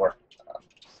and the D4,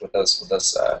 with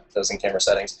those in-camera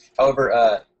settings.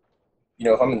 However,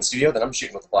 if I'm in the studio, then I'm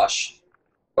shooting with flash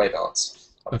white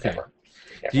balance on the camera.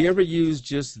 Do you ever use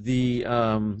just the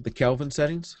Kelvin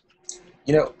settings?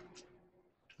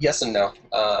 Yes and no.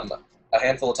 A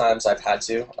handful of times I've had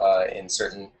to in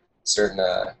certain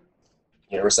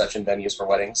reception venues for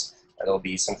weddings. There'll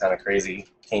be some kind of crazy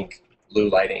pink, blue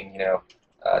lighting,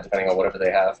 depending on whatever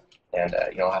they have, and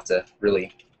I'll have to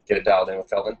really get it dialed in with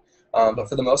Kelvin. But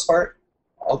for the most part,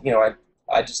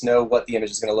 I just know what the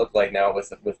image is going to look like now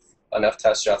with enough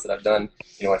test shots that I've done.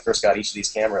 When I first got each of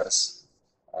these cameras,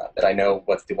 that I know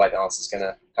what the white balance is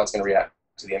how it's gonna react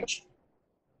to the image.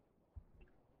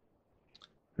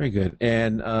 Very good.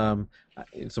 And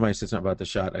somebody said something about the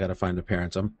shot. I got to find the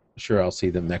parents. I'm sure I'll see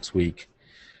them next week.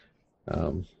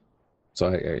 So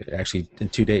I actually in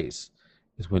 2 days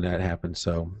is when that happens.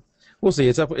 So we'll see.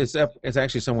 It's up. It's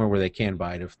actually somewhere where they can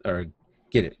buy it or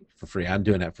get it for free. I'm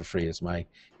doing that for free. It's my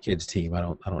kids' team. I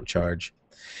don't charge.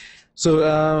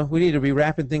 So we need to be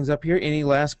wrapping things up here. Any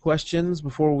last questions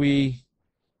before we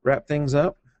wrap things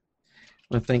up?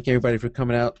 I want to thank everybody for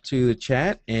coming out to the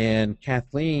chat. And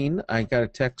Kathleen, I got a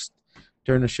text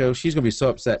during the show. She's going to be so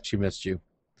upset she missed you.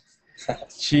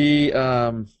 She,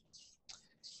 apparently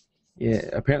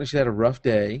she had a rough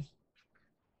day.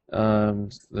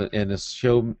 And the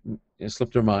show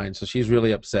slipped her mind. So she's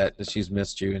really upset that she's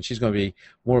missed you. And she's going to be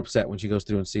more upset when she goes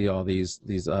through and see all these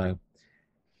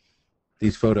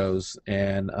photos.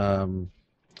 And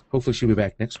hopefully she'll be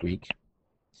back next week.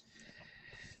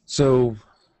 So,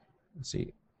 let's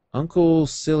see. Uncle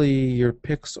Silly, your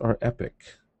pics are epic.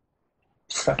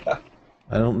 I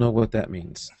don't know what that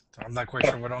means. I'm not quite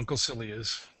sure what Uncle Silly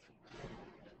is.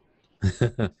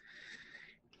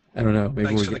 I don't know. Maybe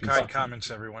Thanks we're for the getting kind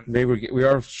comments, everyone. maybe we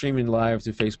are streaming live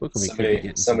to Facebook, and we could be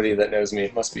getting Somebody that knows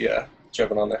me must be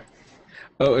jumping on there.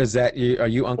 Oh, is that you? Are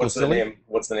you Uncle Silly?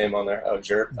 What's the name on there? Oh,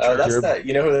 Jerb. That's Jerb. that.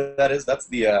 You know who that is? That's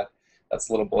the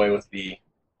little boy with the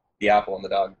apple and the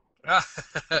dog.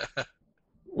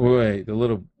 Wait,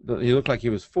 he looked like he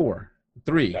was 3.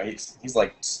 No, he's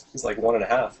like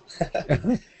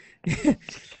 1.5.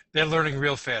 They're learning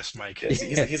real fast, Mike.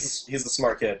 Yes, he's a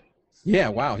smart kid. Yeah,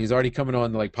 wow. He's already coming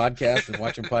on like podcasts and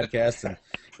watching podcasts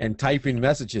and typing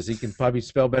messages. He can probably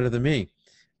spell better than me.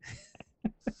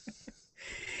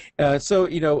 So,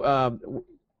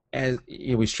 as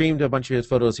we streamed a bunch of his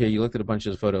photos here. You looked at a bunch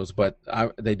of his photos, but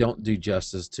they don't do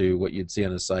justice to what you'd see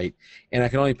on the site. And I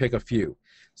can only pick a few.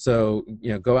 So,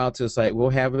 go out to the site.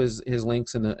 We'll have his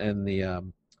links in the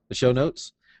show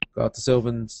notes. Go out to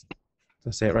Sylvain's. Did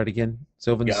I say it right again?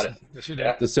 Sylvain's. Got it. Yes, you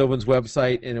did. The Sylvain's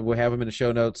website, and we'll have him in the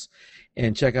show notes.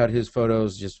 And check out his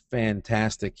photos. Just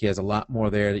fantastic. He has a lot more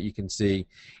there that you can see,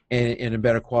 and in a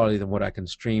better quality than what I can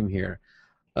stream here.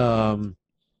 And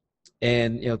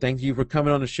thank you for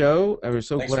coming on the show. I was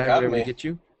so glad we were able to get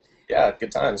you. Yeah,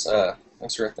 good times.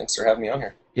 Thanks for having me on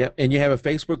here. Yeah, and you have a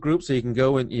Facebook group, so you can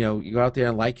go and you go out there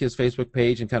and like his Facebook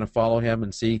page and kind of follow him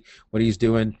and see what he's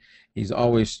doing. He's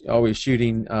always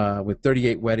shooting with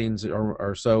 38 weddings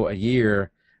or so a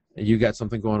year. You got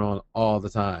something going on all the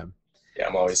time. Yeah,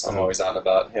 I'm always out and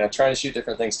about. Trying to shoot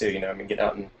different things too. Getting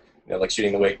out and like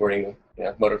shooting the wakeboarding,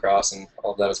 motocross and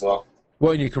all of that as well.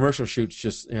 Well, in your commercial shoots,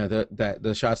 just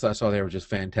the shots that I saw there were just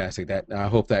fantastic. That I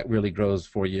hope that really grows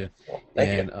for you. Well,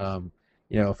 thank you.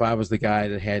 If I was the guy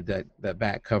that had that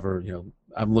back cover,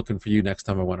 I'm looking for you next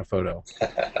time I want a photo.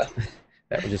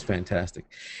 That was just fantastic.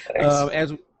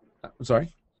 I'm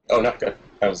sorry. Oh, no, good.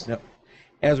 Yep.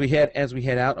 As we head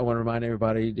out, I want to remind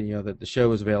everybody that the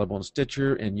show is available on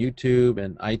Stitcher and YouTube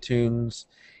and iTunes,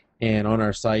 and on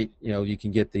our site. You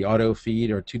can get the auto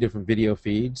feed or 2 different video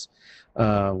feeds.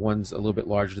 One's a little bit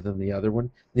larger than the other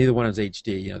one. Neither one is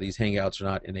HD. These hangouts are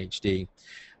not in HD.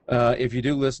 If you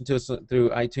do listen to us through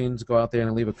iTunes, go out there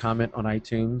and leave a comment on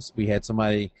iTunes. We had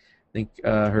somebody, I think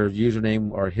her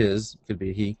username or his, could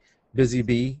be he, Busy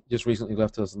Bee, just recently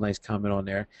left us a nice comment on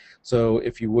there. So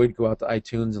if you would go out to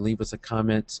iTunes and leave us a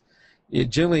comment.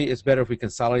 Generally, it's better if we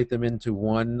consolidate them into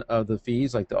one of the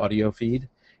feeds, like the audio feed,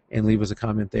 and leave us a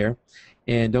comment there.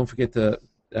 And don't forget to,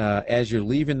 as you're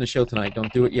leaving the show tonight,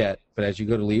 don't do it yet, but as you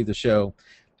go to leave the show,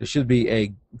 there should be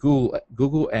a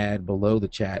Google ad below the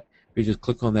chat. If you just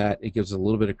click on that, it gives a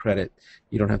little bit of credit.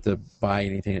 You don't have to buy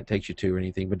anything it takes you to or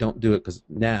anything, but don't do it because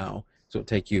now, so it'll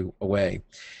take you away.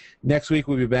 Next week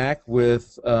we'll be back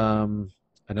with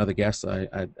another guest.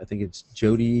 I think it's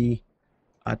Jody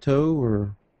Otto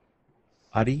or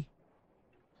Adi.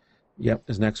 Yep,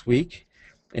 is next week.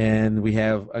 And we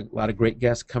have a lot of great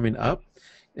guests coming up.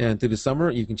 And through the summer,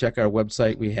 you can check our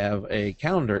website. We have a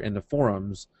calendar in the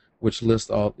forums which lists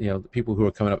all the people who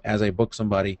are coming up. As I book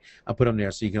somebody, I'll put them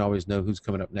there so you can always know who's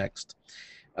coming up next.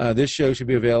 This show should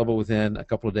be available within a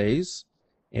couple of days,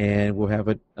 and we'll have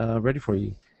it ready for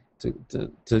you.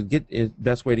 To get it,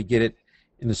 best way to get it,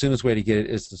 and the soonest way to get it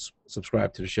is to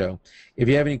subscribe to the show. If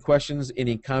you have any questions,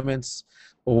 any comments,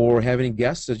 or have any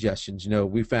guest suggestions,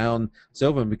 we found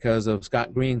Sylvain because of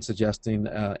Scott Green suggesting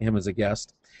him as a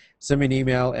guest. Send me an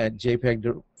email at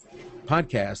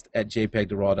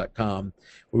podcast@jpeg2RAW.com.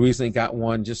 We recently got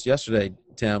one just yesterday,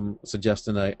 Tim,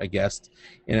 suggesting a guest,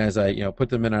 and as I put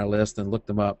them in our list and looked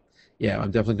them up,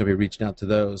 I'm definitely going to be reaching out to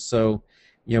those. So,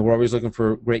 we're always looking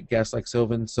for great guests like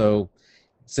Sylvain. So,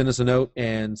 send us a note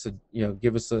and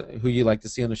give us who you'd like to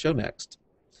see on the show next.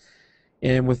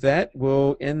 And with that,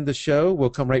 we'll end the show. We'll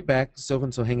come right back to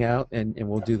Sylvain, so hang out, and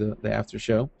we'll do the after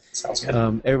show. Sounds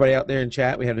good. Everybody out there in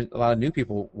chat, we had a lot of new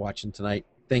people watching tonight.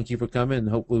 Thank you for coming, and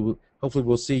hopefully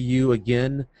we'll see you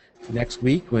again next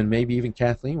week when maybe even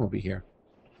Kathleen will be here.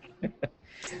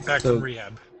 Back from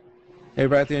rehab.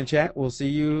 Everybody out there in chat, we'll see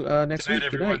you next week.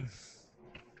 Good night, everyone. Good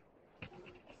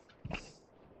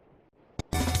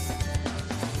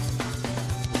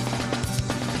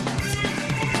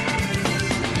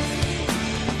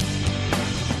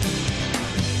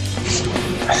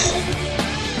night.